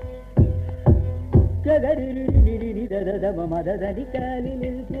ககரி ரிரி தத மததனி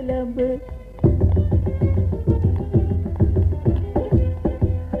காலில் சிலம்பு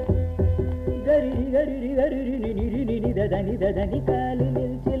கரி கரி கரி நினி ததனி ததனி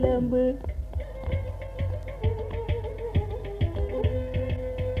காலில் சிலம்பு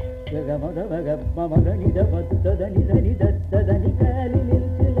ஜகமத மமதனி ததனி தனி ததனி காலில்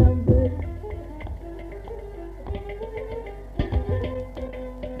சிலம்பு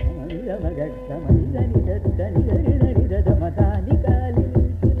மகமதனி ததனி தனி ததமதானி காலில்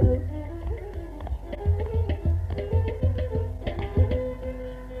சிலம்பு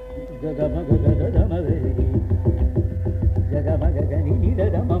ஜகமகதமவரி ஜகமகனி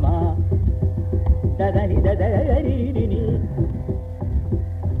ததமமா ததனி ததரி நினி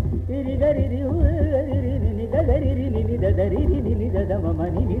திரி கரி நினி ததரி நினி ததரி நினி ததமம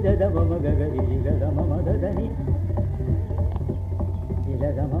நினி ததமம ககரி கதமம ததனி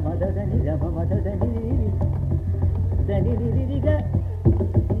திலகமம ததனி தமம ததனி தனி நிரிக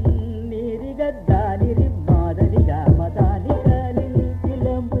நிரிக தானிரி மாதனி காமதானி காலில்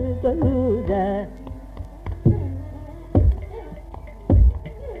சிலம்பு கொல்லுத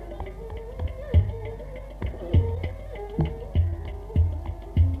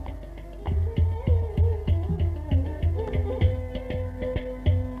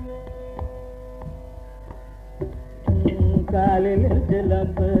காலில்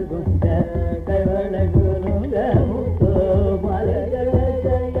சிலம்பு கொண்ட கைவள குருங்க முத்தோ மலர்கள்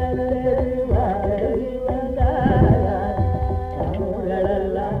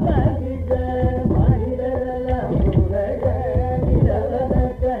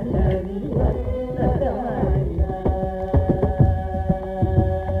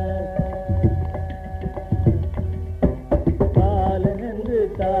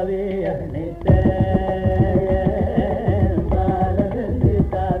தாவே அனைத்த பாலனந்து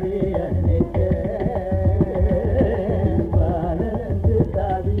தாவே அனைத்த பாலனந்து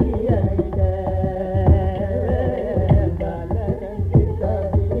தாவே அனைத்த பாலனந்து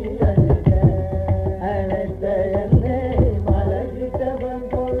தாவே அனைத்த அனைத்த என்னை மலகிட்டவன்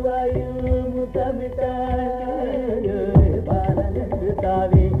போல்வாயில் முத்தமிட்டாய் பாலனந்து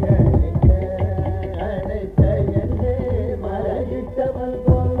தாவே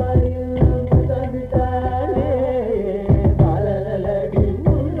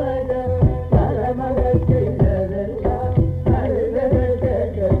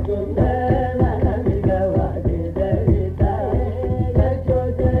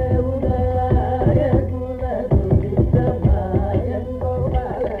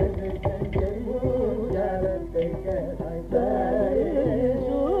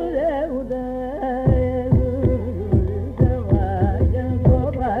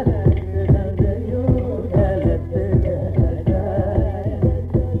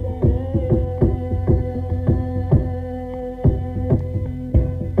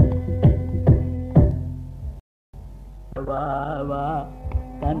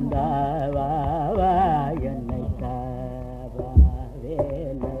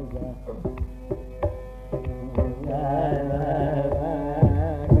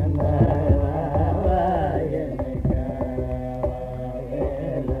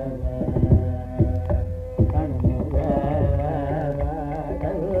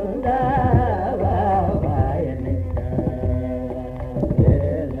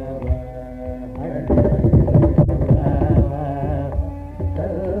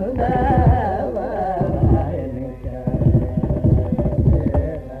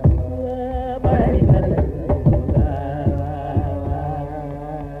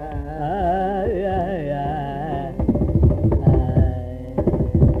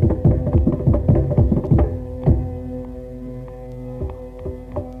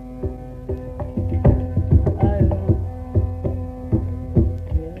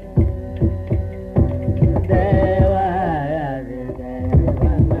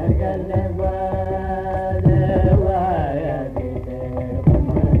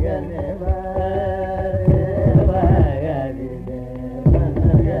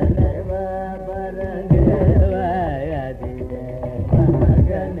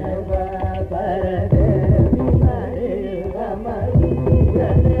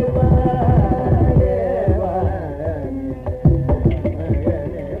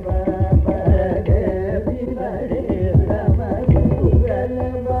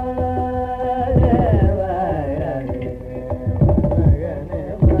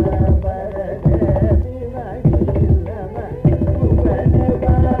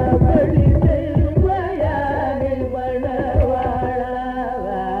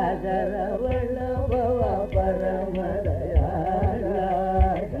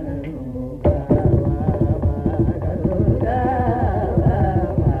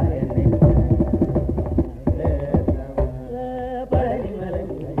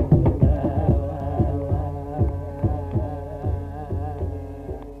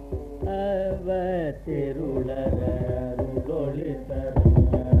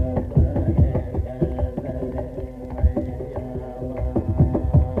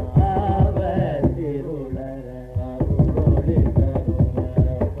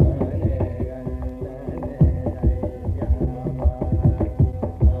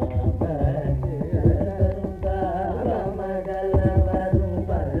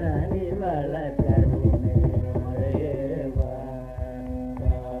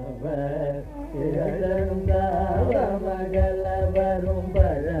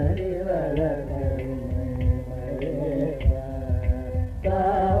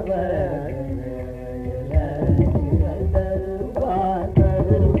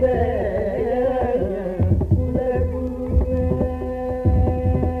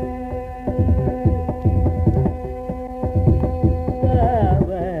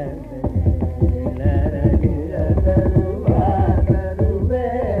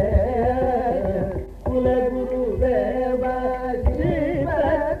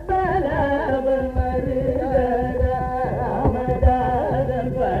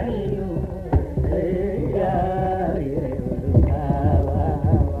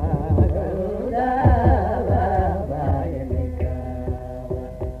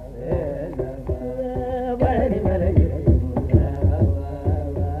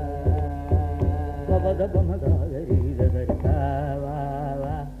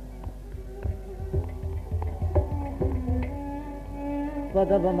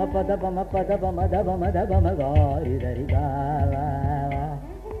Padabama padabama padabama dabama dabama gari dari gawa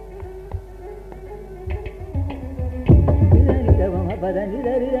ni dabama padani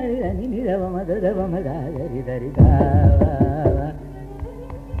dari dari ni dabama dabama gari dari gawa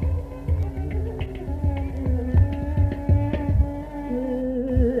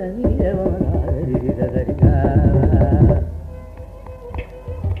ni dabama gari dari gawa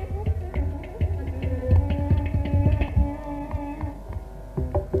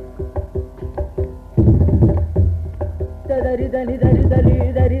dari dani dari dali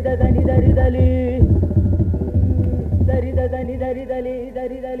dari dani dari dali dari dani dari dali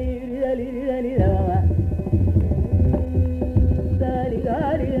dari dali dali dali dama dali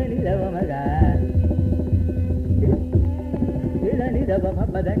dali dali dama ga dani dama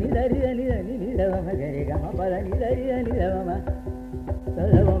padani dari dani dani dama ga ga padani dari dani dama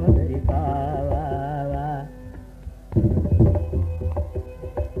dama dari pa wa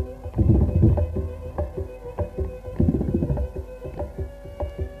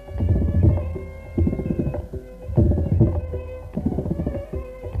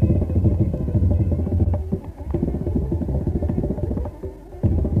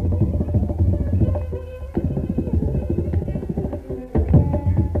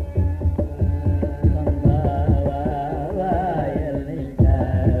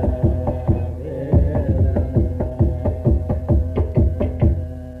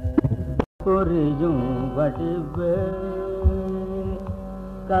வடிவே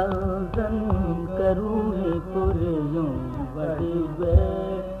கல்தன் கருணை புரியும் வடிவே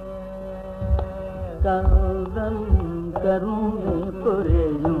கல்தன் கருணை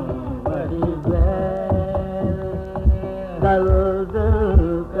புரியும் வடிவே கல்தல்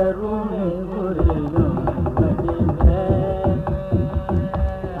கருணை புரியும் வடிவே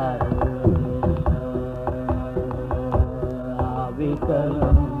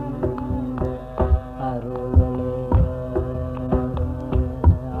ஆவிகலம்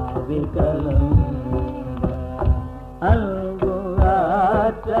Angu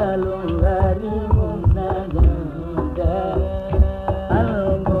Ramachandran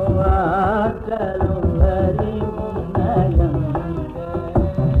Angu Ramachandran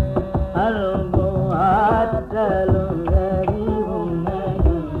Angu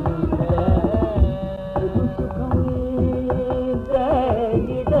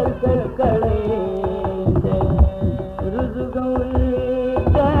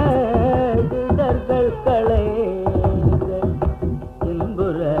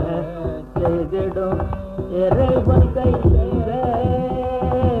இறைவன் கையிலே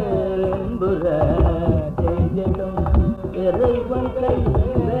என்புற செய்திடும் இறைவன்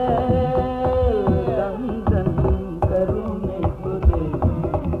கையிலே கந்தன் கருணை புரிந்தே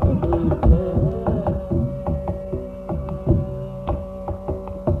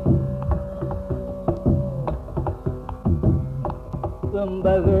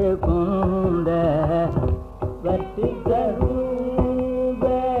கும்பகு கொண்ட வட்டி கருங்க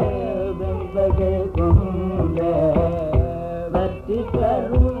வெம்பகு கொண்ட வட்டி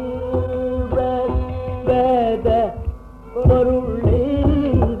கருங்க வேத பொருளில்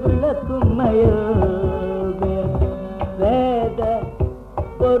விளக்கும் மயில் வேத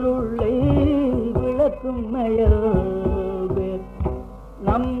பொருள் பொருளை விளக்கும் நயல்வே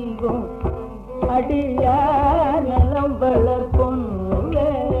நம்பும் அடியார் நலம் வளர்ப்பொன்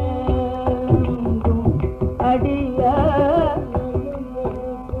அடியார்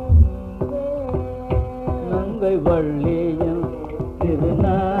நங்கை வள்ளியம்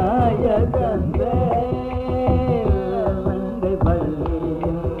திருநாயகந்தே நங்கை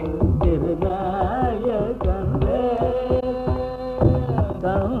வள்ளியம் திருநாயகந்தே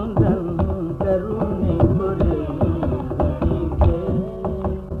கந்தன் கருணை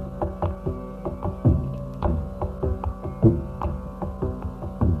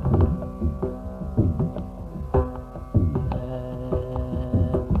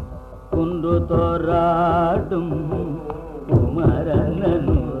குன்று தோராடும் குமரனு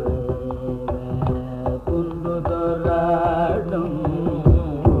குன்று தோராடும்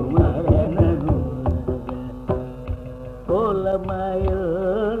குமரனு கோலமயில்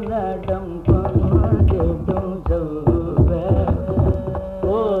நடம் கொண்டிடும் சௌவ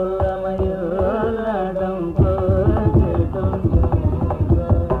கோலமயில் நடம் கொண்டிடும்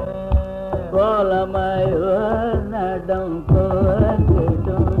கோலமயில் நடம்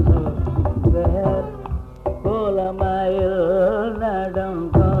கொண்டிடும் கோலமயில் நடம்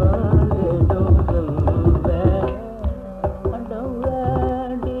கொண்டிடும் அண்டம்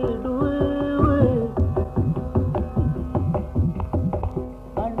வேண்டிடு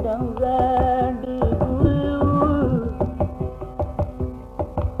அண்டம் வேண்டிடு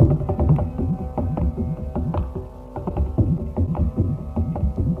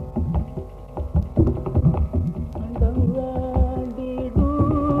அண்டம் வேண்டிடு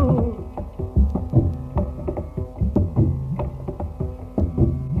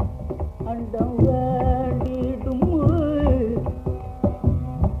அண்டம் வேண்டிடும்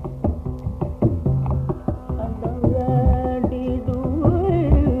அண்டம் வேண்டிடும்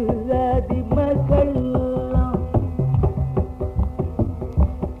அதிமகள்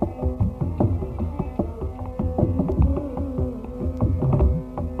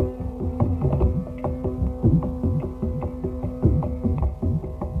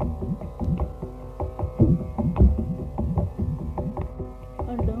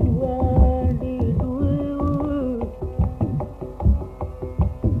அண்டம் வேண்டிடு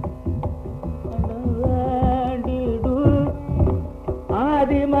அண்டம் வேண்டிடு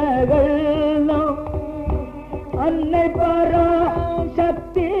ஆதிமகள் அன்னை பரா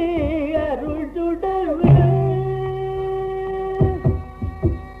சக்தி அருள் சுடவே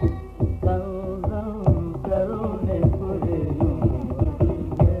கருணை புரியும்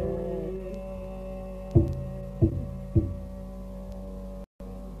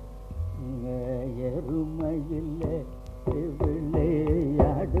எருமையில்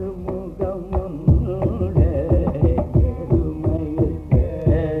விளையாடு முகமுன்னோட எருமையில்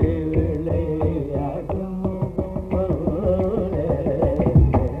விளையாடு முகமோட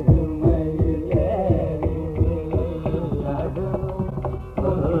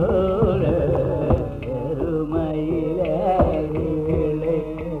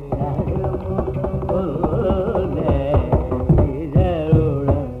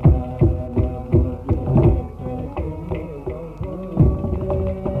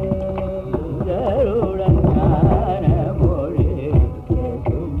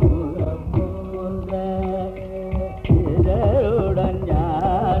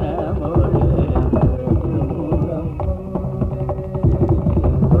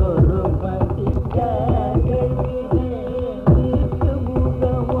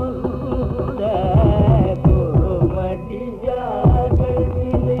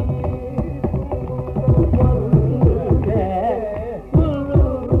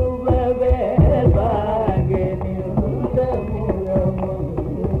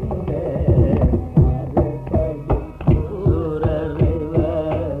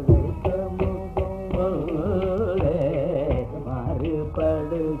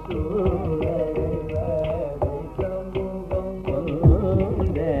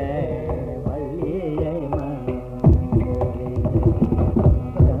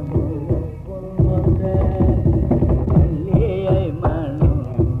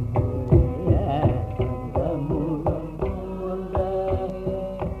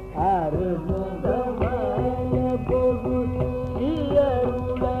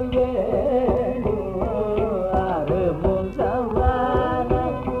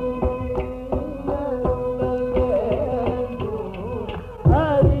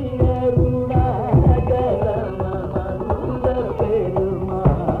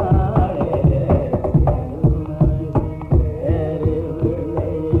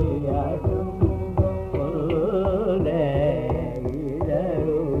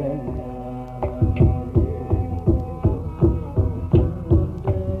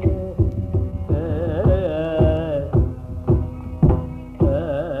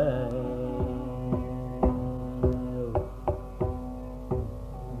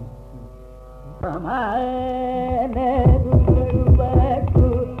பம